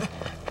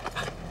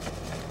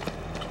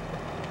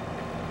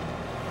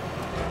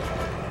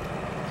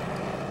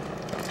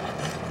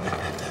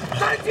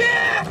站军！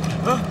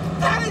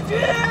站军！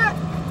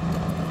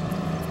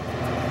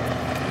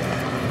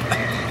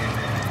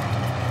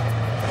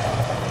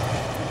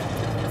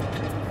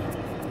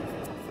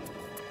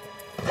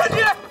站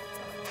军！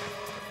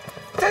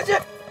站军！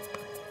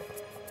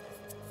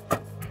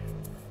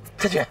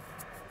站军，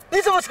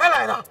你怎么才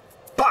来的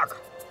 ？bug！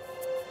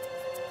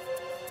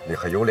 你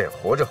还有脸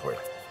活着回来？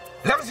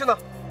粮食呢？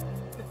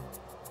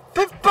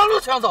被八路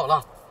抢走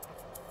了。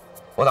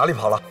往哪里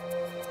跑了？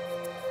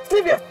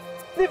那边，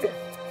那边。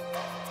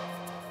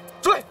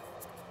追！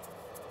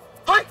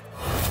嗨！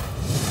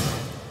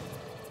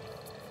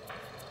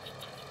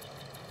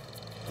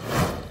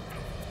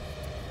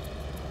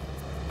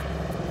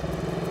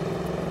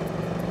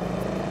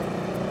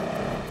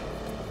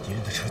敌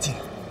人的车近了。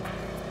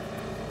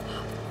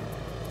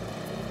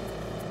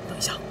等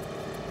一下，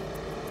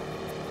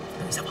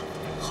等一下吧。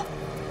好。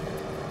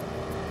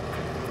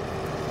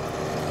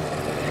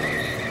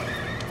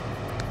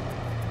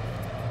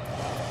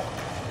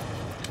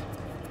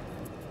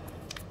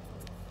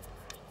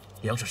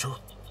粮食车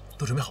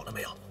都准备好了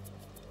没有？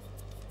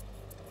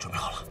准备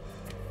好了。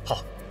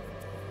好。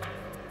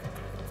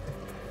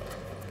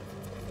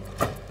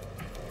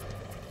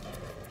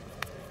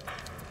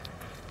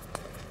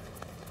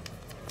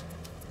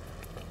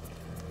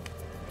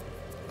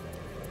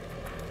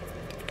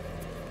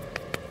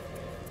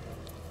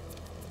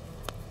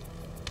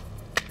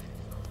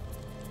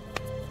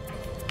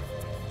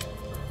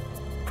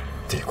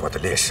帝国的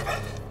烈士们，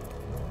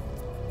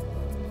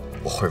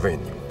我会为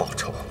你们报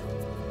仇。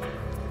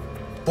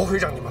不会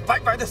让你们白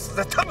白的死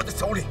在他们的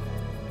手里。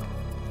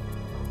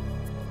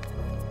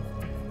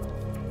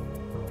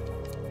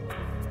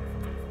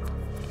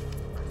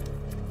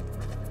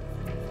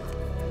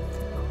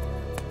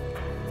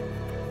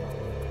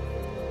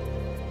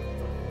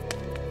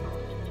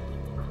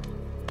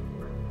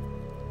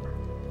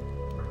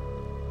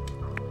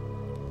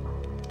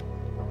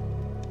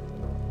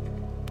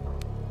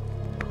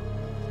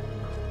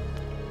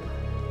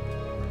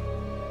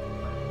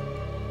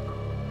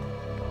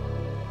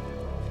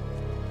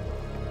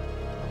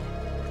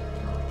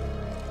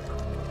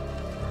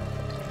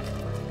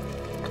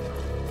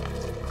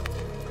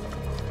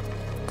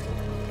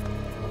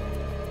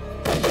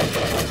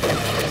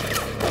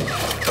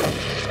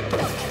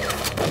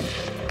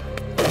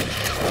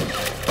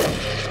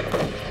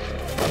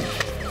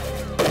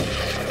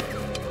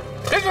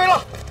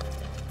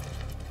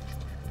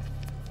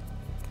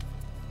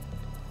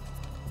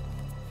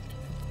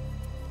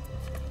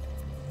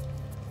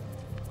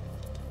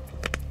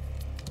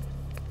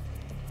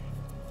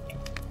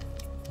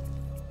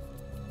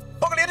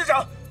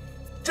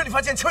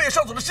发现秋叶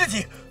少佐的尸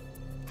体。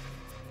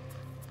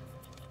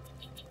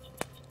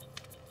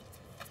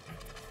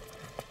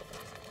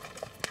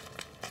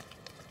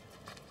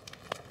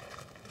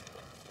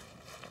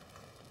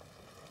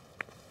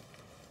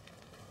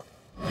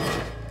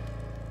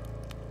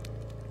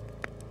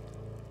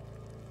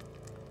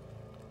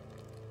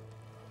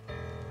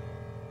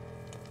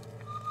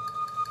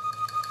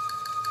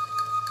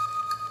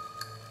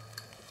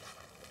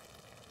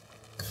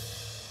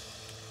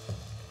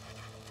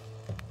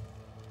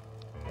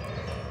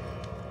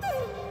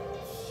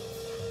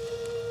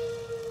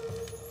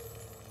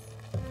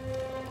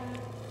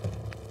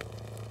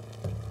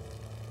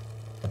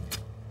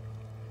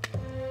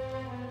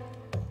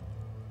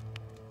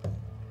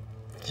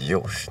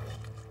又是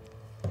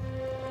你，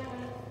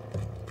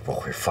不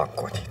会放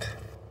过你的，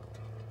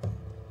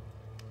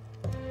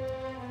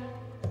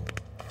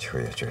秋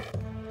叶君，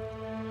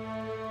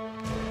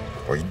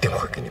我一定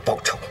会给你报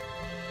仇。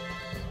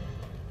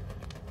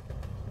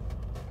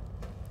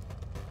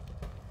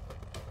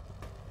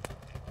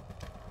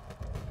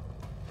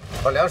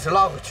把粮食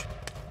拉回去。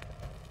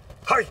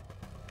嗨，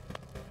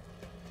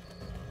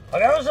把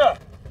粮食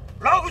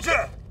拉回去，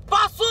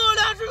把所有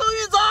粮食都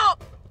运走。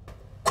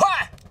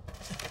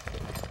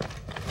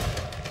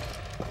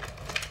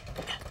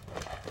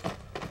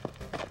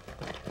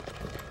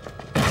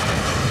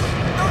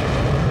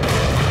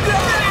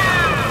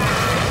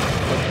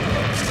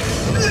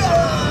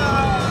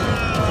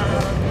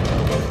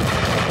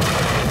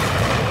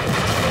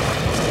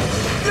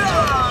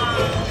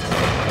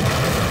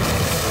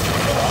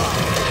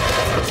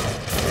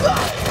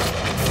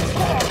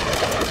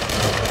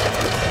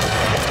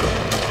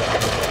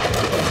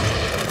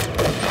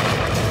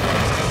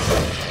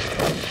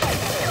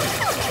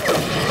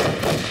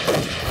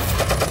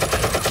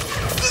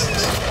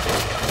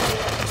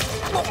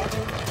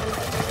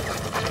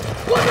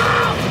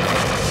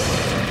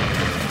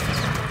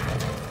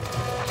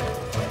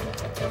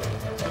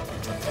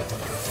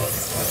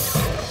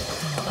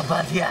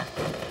 半天，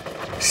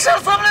是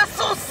咱们来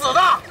送死的！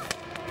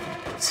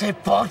这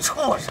帮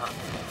畜生，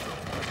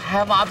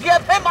拍马鞭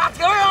拍马蹄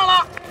上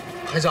了！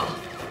排长，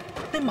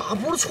那马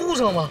不是畜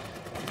生吗？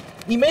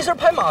你没事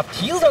拍马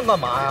蹄子上干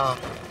嘛呀？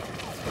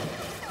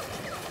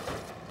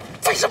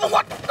废什么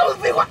话？乱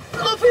废话！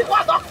乱废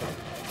话的！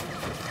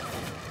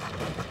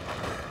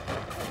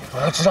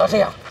我要知道这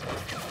样，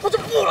我就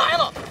不来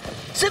了。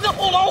谁在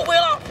后脑回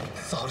了？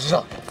早知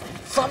道，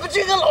咱们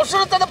就跟老实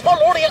的在那炮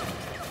楼里。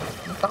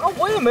 打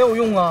我也没有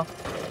用啊！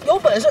有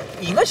本事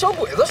你跟小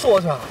鬼子说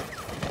去。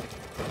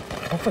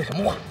都废什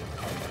么话？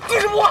废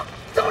什么话？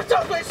这么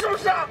张嘴是不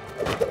是？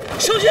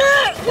小心！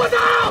我操！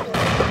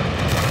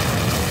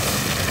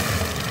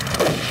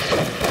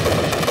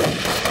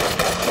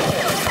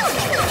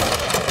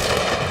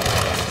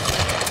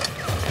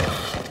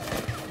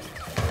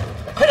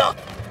排长，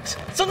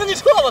咱赶紧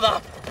撤吧，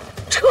咱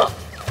撤，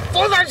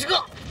往哪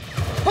撤？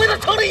回到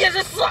城里也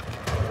是死。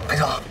排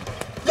长，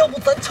要不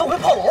咱撤回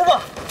炮楼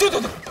吧？对对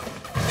对。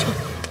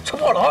 撤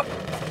炮楼！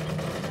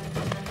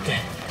对，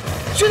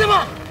兄弟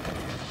们，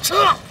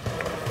撤！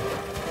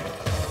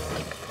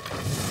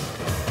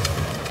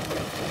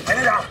田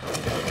连长，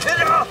田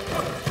连长，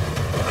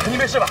你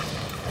没事吧？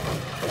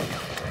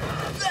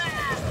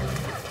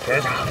田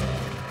连长，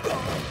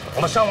我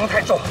们伤亡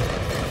太重，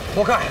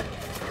我看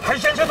还是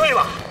先撤退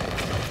吧。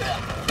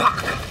大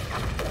哥，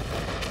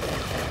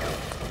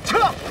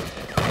撤！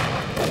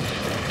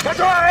开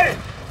水！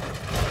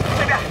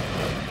这边。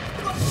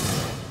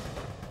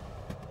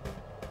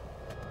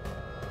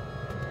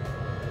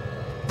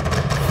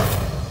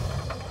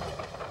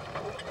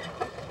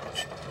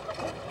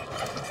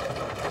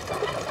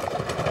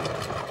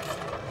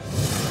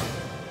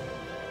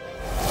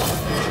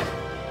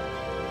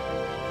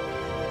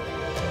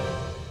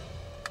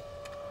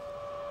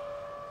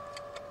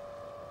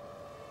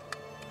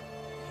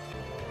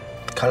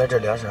 看来这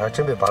粮食还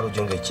真被八路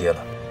军给接了。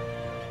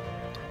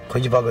回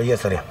去报告叶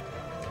司令。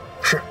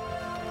是。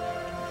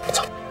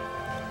走。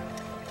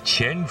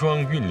钱庄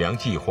运粮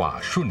计划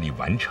顺利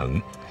完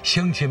成，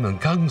乡亲们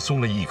刚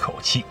松了一口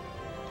气，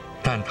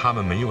但他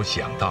们没有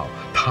想到，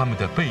他们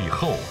的背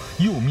后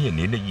又面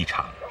临着一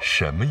场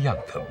什么样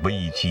的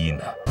危机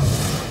呢？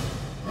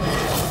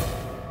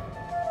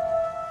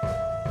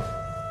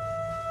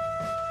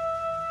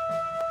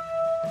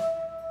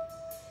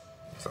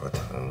 佐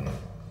藤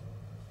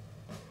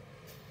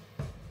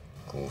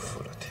辜负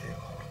了天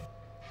皇，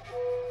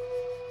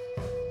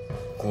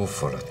辜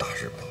负了大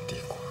日本帝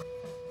国。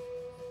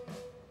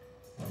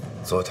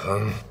佐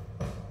藤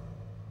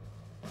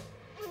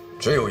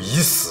只有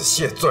以死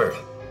谢罪了。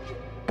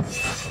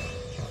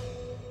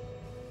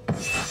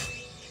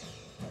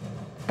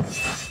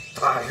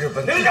大日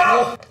本帝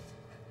国，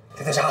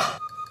田队长，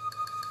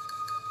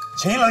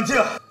请你冷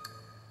静。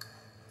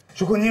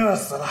如果宁儿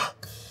死了，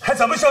还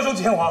怎么效忠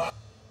天皇？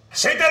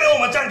 谁带领我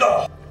们战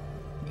斗？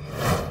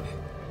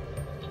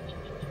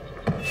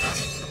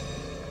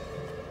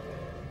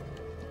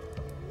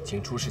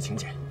请出示请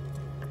柬。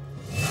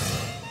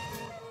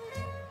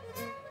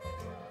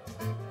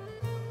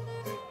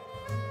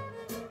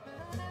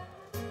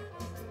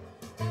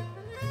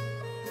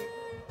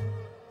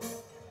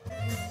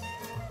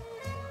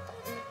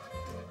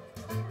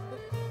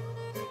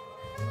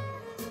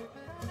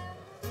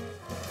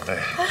哎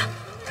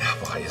呀，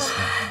不好意思，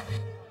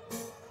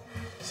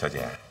小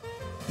姐，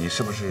你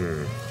是不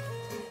是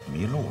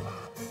迷路了？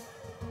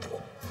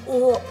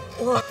我，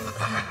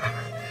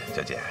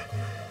小姐，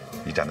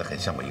你长得很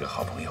像我一个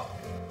好朋友，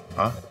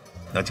啊，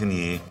能请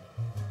你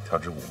跳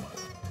支舞吗？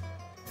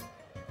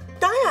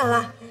当然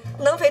了，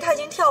能陪太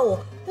君跳舞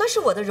那是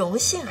我的荣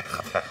幸。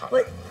太好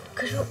了。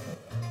可是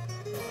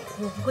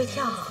我不会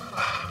跳。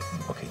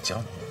我可以教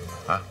你，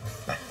啊，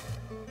来。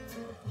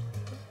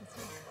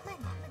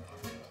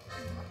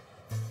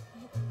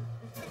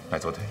来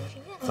左腿，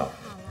走。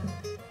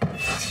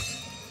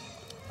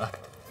啊，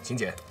请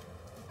减。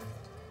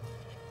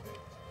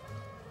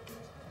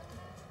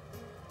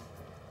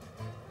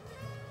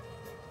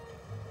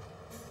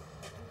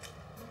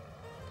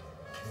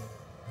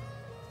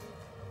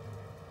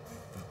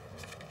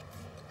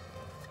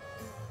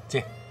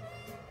进。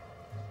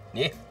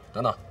你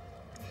等等，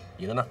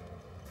椅子呢？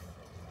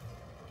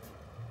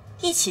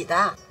一起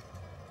的。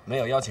没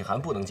有邀请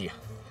函不能进。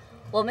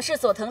我们是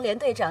佐藤连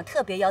队长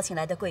特别邀请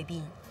来的贵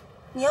宾。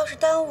你要是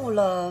耽误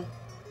了，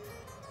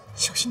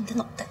小心你的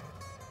脑袋。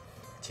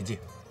请进。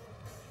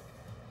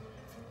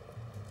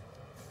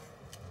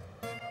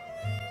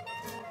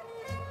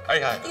哎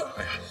呀，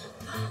哎呀，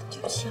对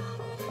不起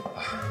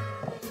啊。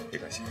别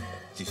关心，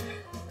继续。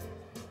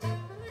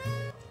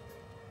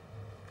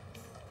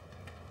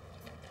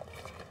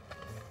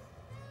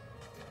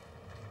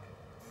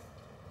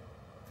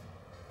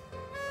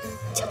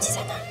枪器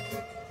在哪儿？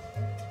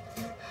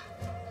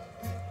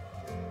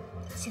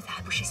现在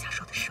还不是下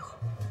手的时候，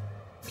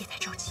别太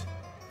着急，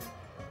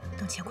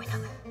等钱柜他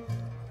们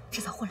制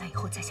造混乱以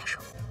后再下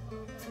手。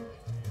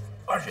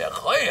二姐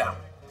可以呀，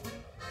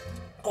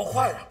够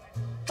快呀，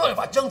这就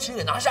把江琴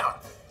给拿下了。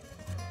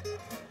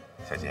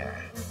小姐，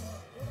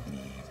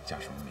你叫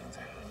什么名字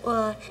呀？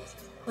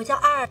我叫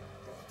二，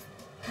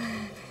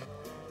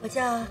我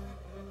叫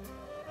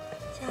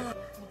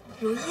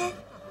如烟，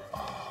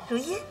如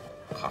烟。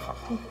好好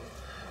好，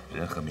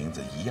人和名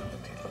字一样的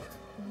美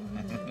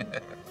丽。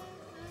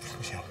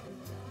不行，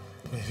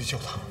我得去救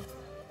他。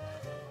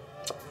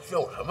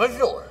救什么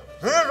救啊？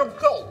人家这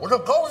跳舞这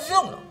高兴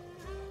呢。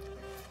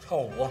跳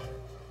舞？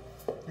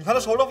你看他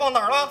手都放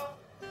哪儿了？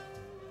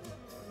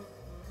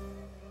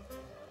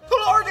他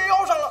搂二姐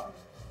腰上了。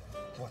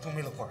我都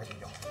没搂过二姐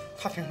腰，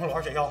他凭什么搂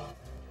二姐腰？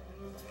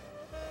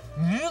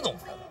你懂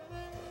什么？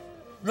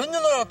人家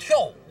那要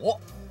跳舞，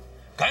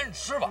赶紧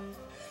吃吧，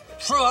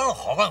吃完了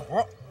好干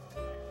活。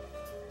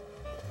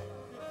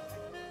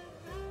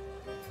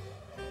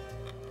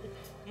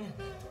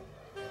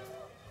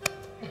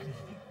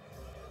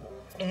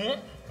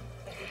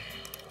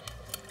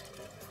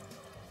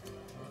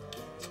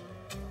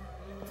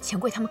钱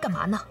柜他们干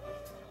嘛呢？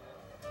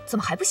怎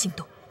么还不行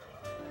动？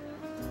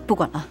不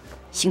管了，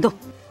行动！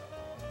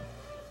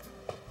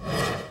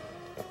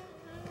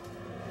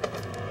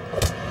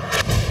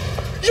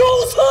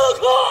有刺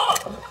客！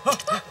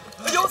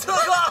有刺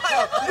客！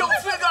有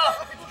刺客！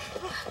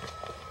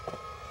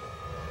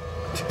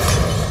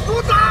不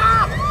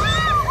打！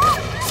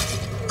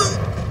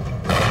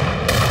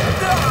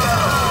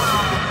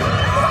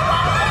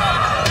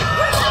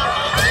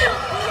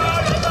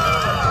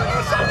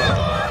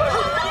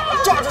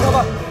抓住他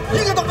们，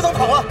一个都不能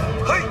跑了！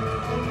嘿！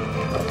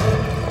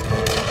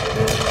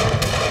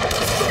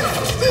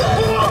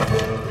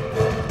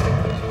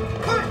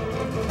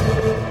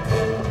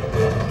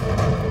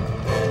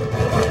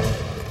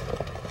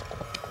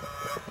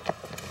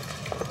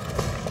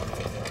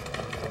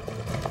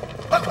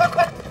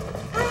快！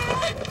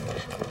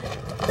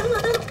等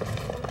等，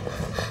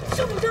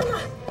手鼓张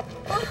了！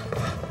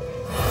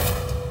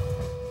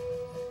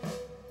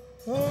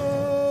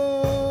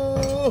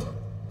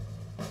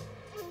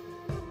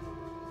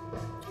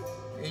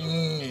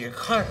你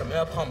看什么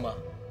呀，胖子？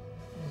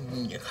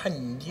你看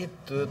你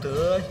的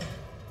德行。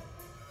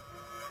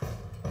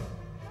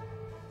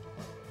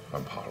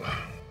乱跑了。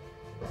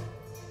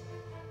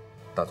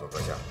大佐阁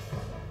下，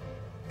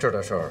这儿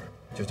的事儿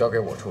就交给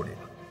我处理了，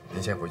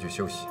您先回去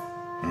休息。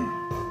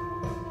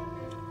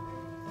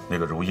那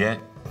个如烟，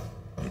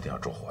一定要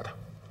捉活他。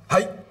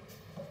嗨。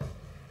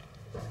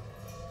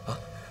啊，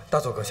大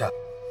佐阁下，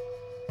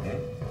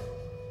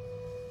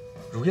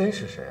如烟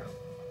是谁啊？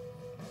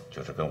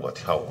就是跟我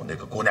跳舞那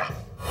个姑娘。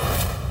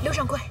刘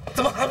掌柜，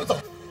怎么还不走？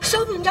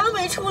烧饼章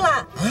没出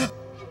来。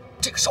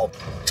这个烧饼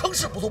成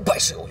事不足败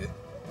事有余，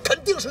肯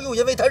定是有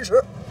因为贪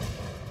食。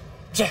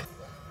这样，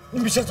你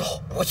们先走，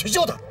我去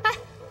救他。哎，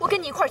我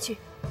跟你一块儿去。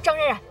张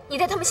冉冉，你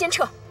带他们先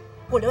撤。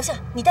我留下，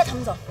你带他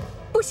们走。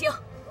不行，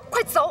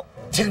快走！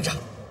厅长，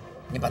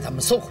你把他们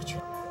送回去，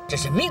这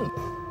是命令，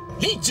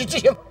立即执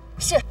行。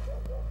是。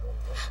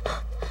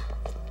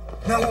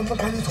那我们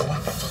赶紧走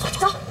吧。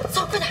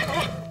走，快点，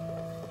来！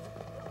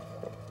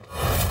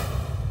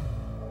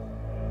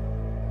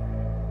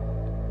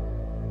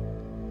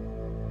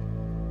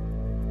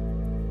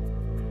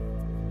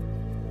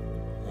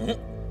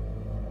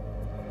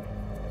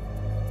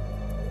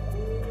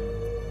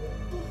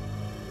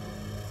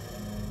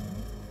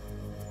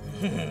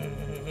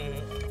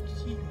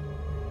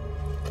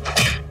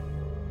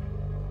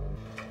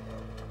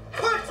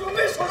快准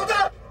备手榴弹！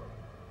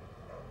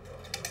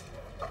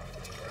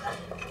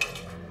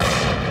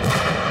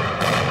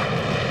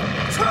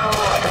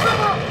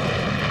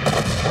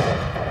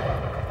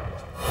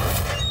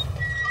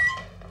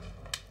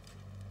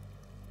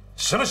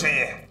什么声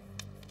音？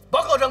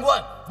报告长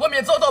官，外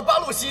面遭到八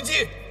路袭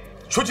击。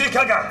出去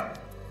看看。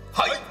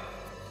嗨。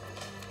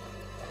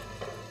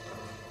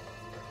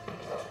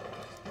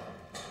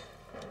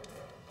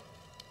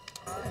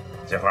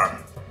建华，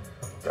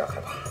不要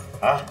害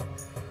怕啊！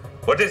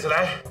我这次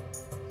来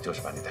就是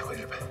把你带回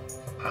日本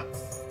啊！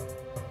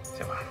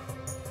建华，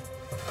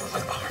我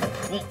的宝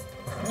贝，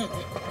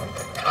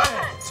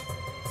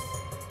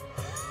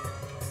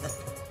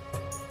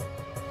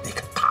你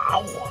敢打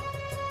我，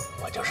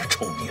我就是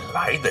冲你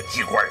来的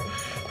机会。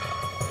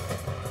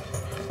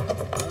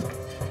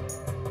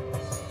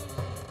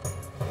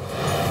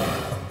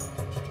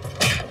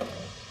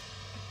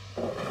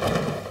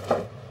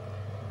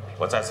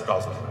我再次告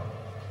诉你们，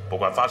不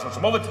管发生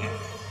什么问题，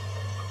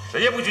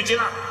谁也不许进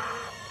来。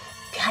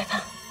别害怕，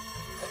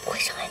我不会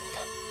伤害你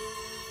的。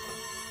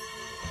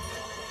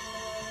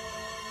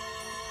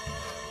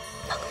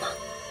帮个忙。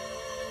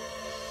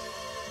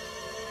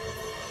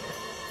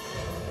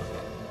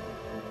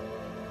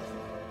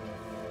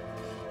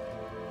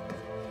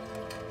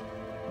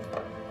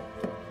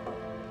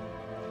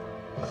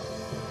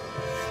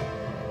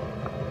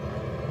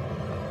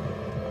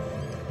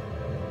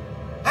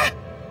哎，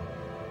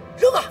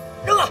扔啊！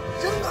扔啊！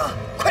扔啊！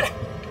快点！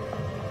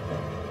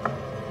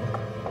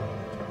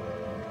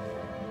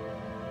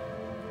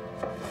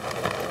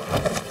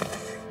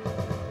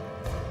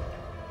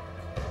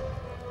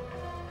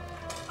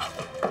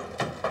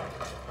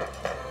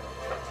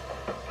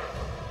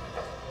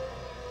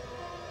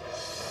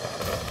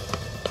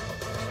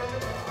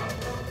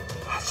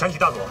山西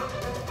大佐，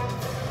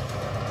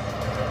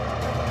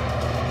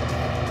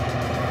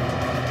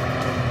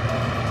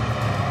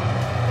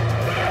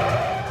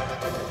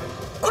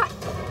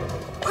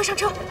快上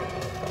车！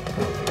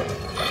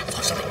走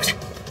上里边去，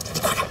你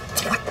快点，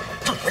走快，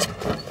上里边去。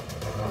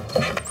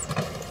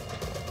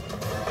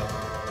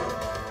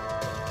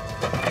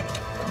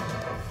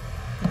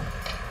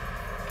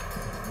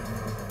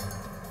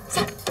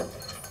下。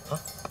啊！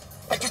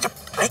哎，这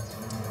哎。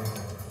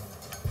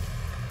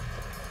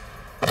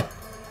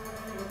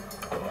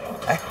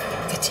哎，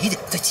再挤一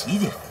点，再挤一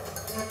点。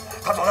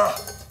大佐呢？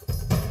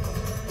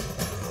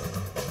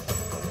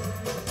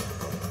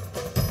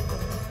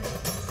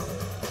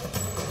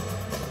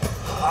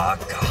阿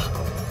嘎，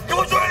给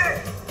我追！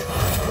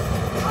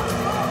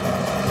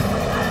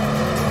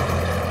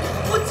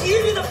我挤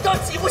你怎么着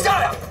挤不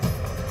下呀？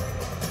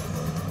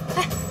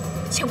哎，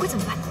钱柜怎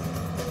么办？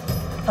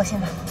放心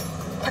吧，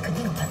他肯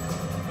定有办法。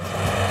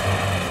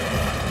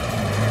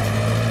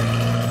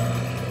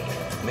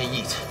没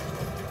意思，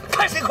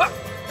看谁快！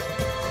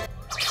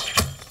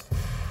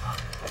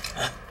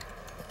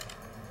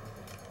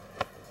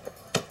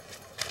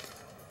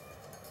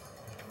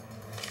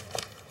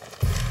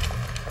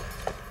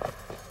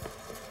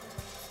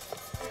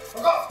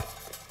报告，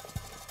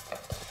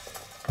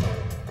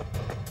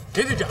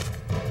给队长。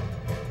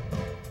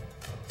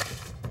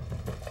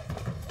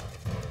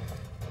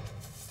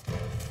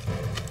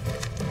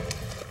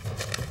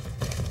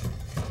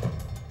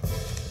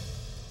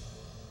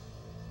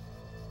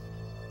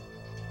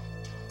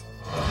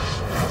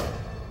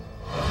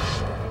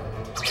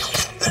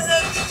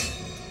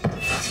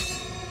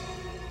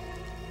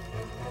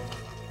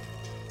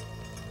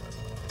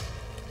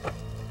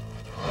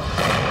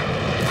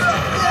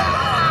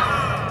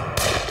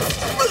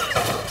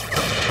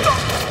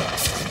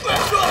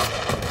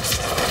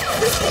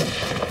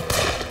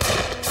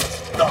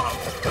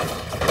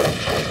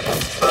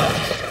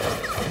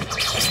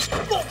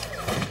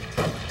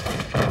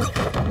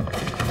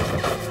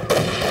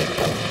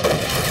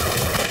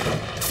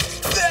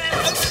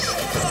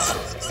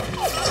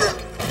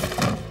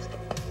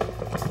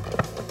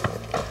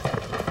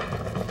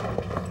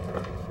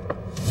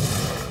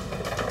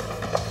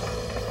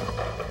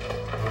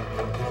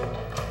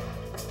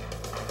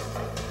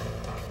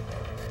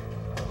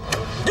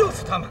又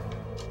是他们，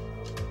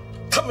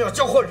他们要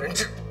交换人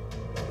质。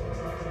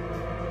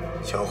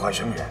交换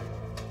什么人？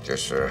就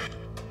是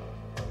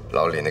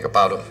老李那个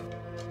八路。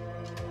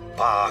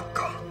八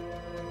嘎！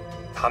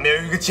他们要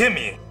有一个贱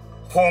民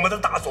换我们的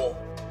大佐，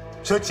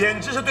这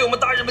简直是对我们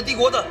大日本帝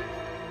国的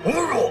侮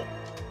辱！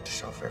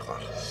少废话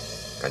了，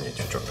赶紧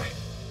去准备。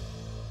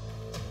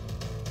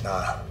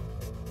那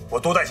我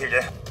多带些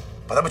人，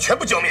把他们全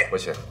部剿灭。不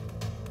行，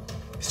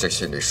这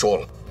信里说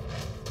了，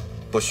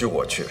不许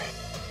我去，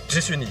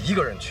只许你一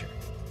个人去。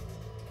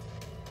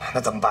那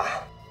怎么办？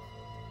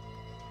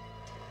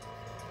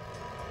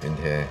明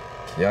天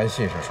你按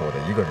信上说的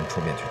一个人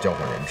出面去交换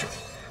人质，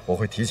我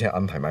会提前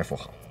安排埋伏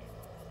好。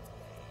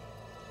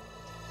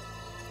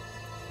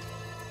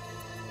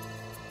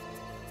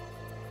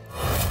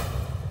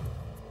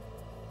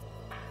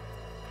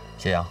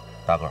谢阳，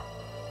大个，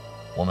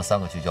我们3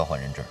个去交换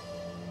人质。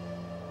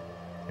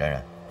然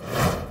然，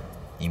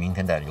你明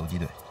天带着游击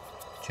队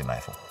去埋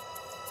伏，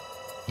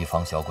以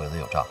防小鬼子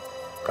有诈。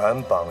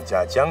敢绑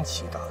架江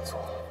崎大佐，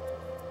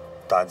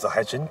胆子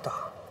还真大，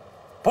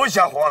不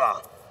想活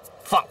了？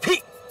放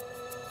屁！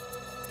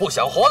不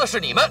想活的是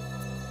你们，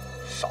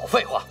少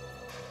废话。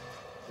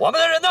我们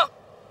的人呢？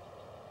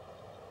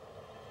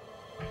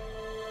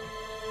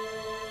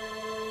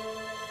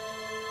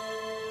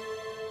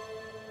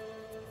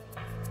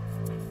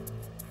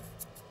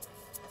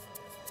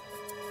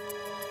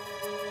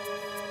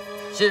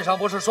信上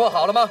不是说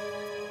好了吗？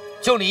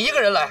就你一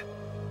个人来，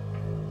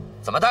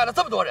怎么带了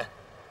这么多人？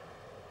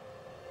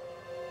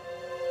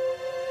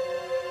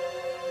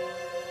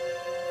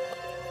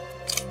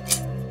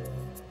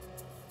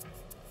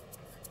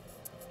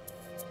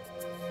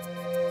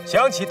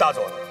江旗大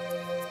佐呢？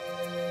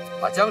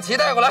把江旗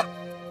带过来。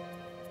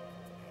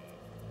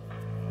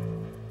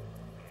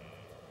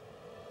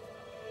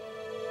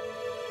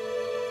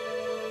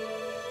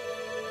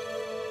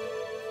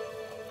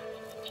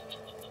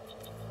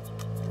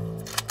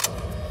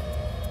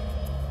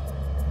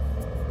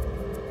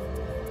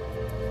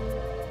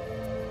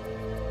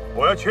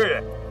我要确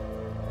认，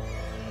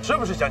是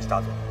不是江旗大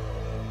佐？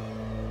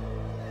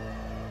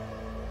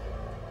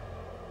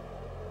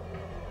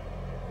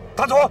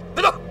大佐，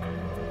别动！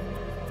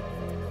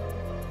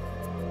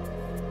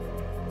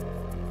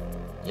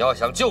要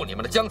想救你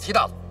们的江旗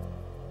大佐，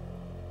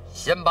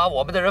先把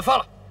我们的人放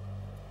了。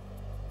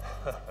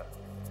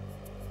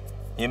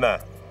你们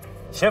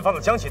先放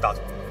了江旗大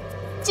佐。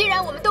既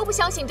然我们都不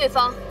相信对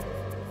方，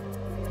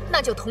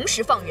那就同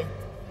时放人。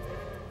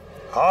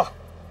好，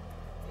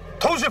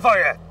同时放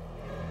人。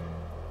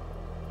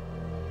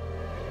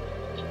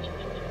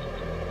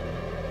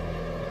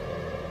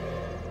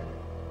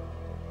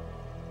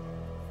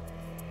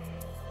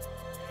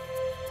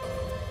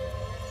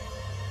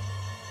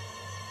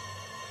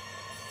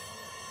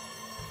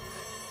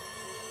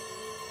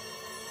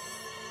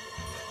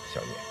小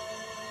叶，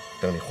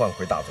等你换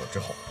回大佐之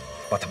后，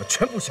把他们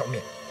全部消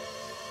灭。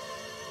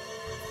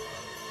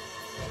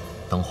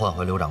等换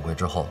回刘掌柜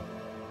之后，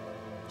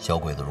小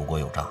鬼子如果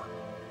有诈，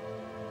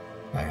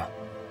冉冉，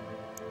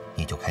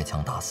你就开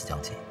枪打死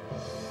江旗。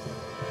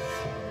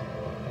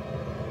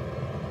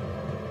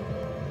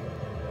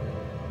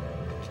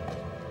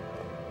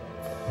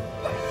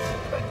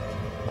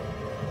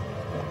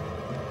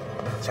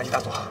江旗大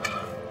佐，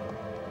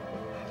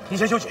你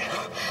先休息，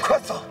快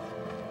走！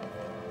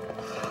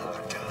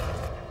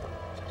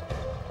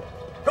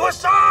给我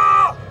杀！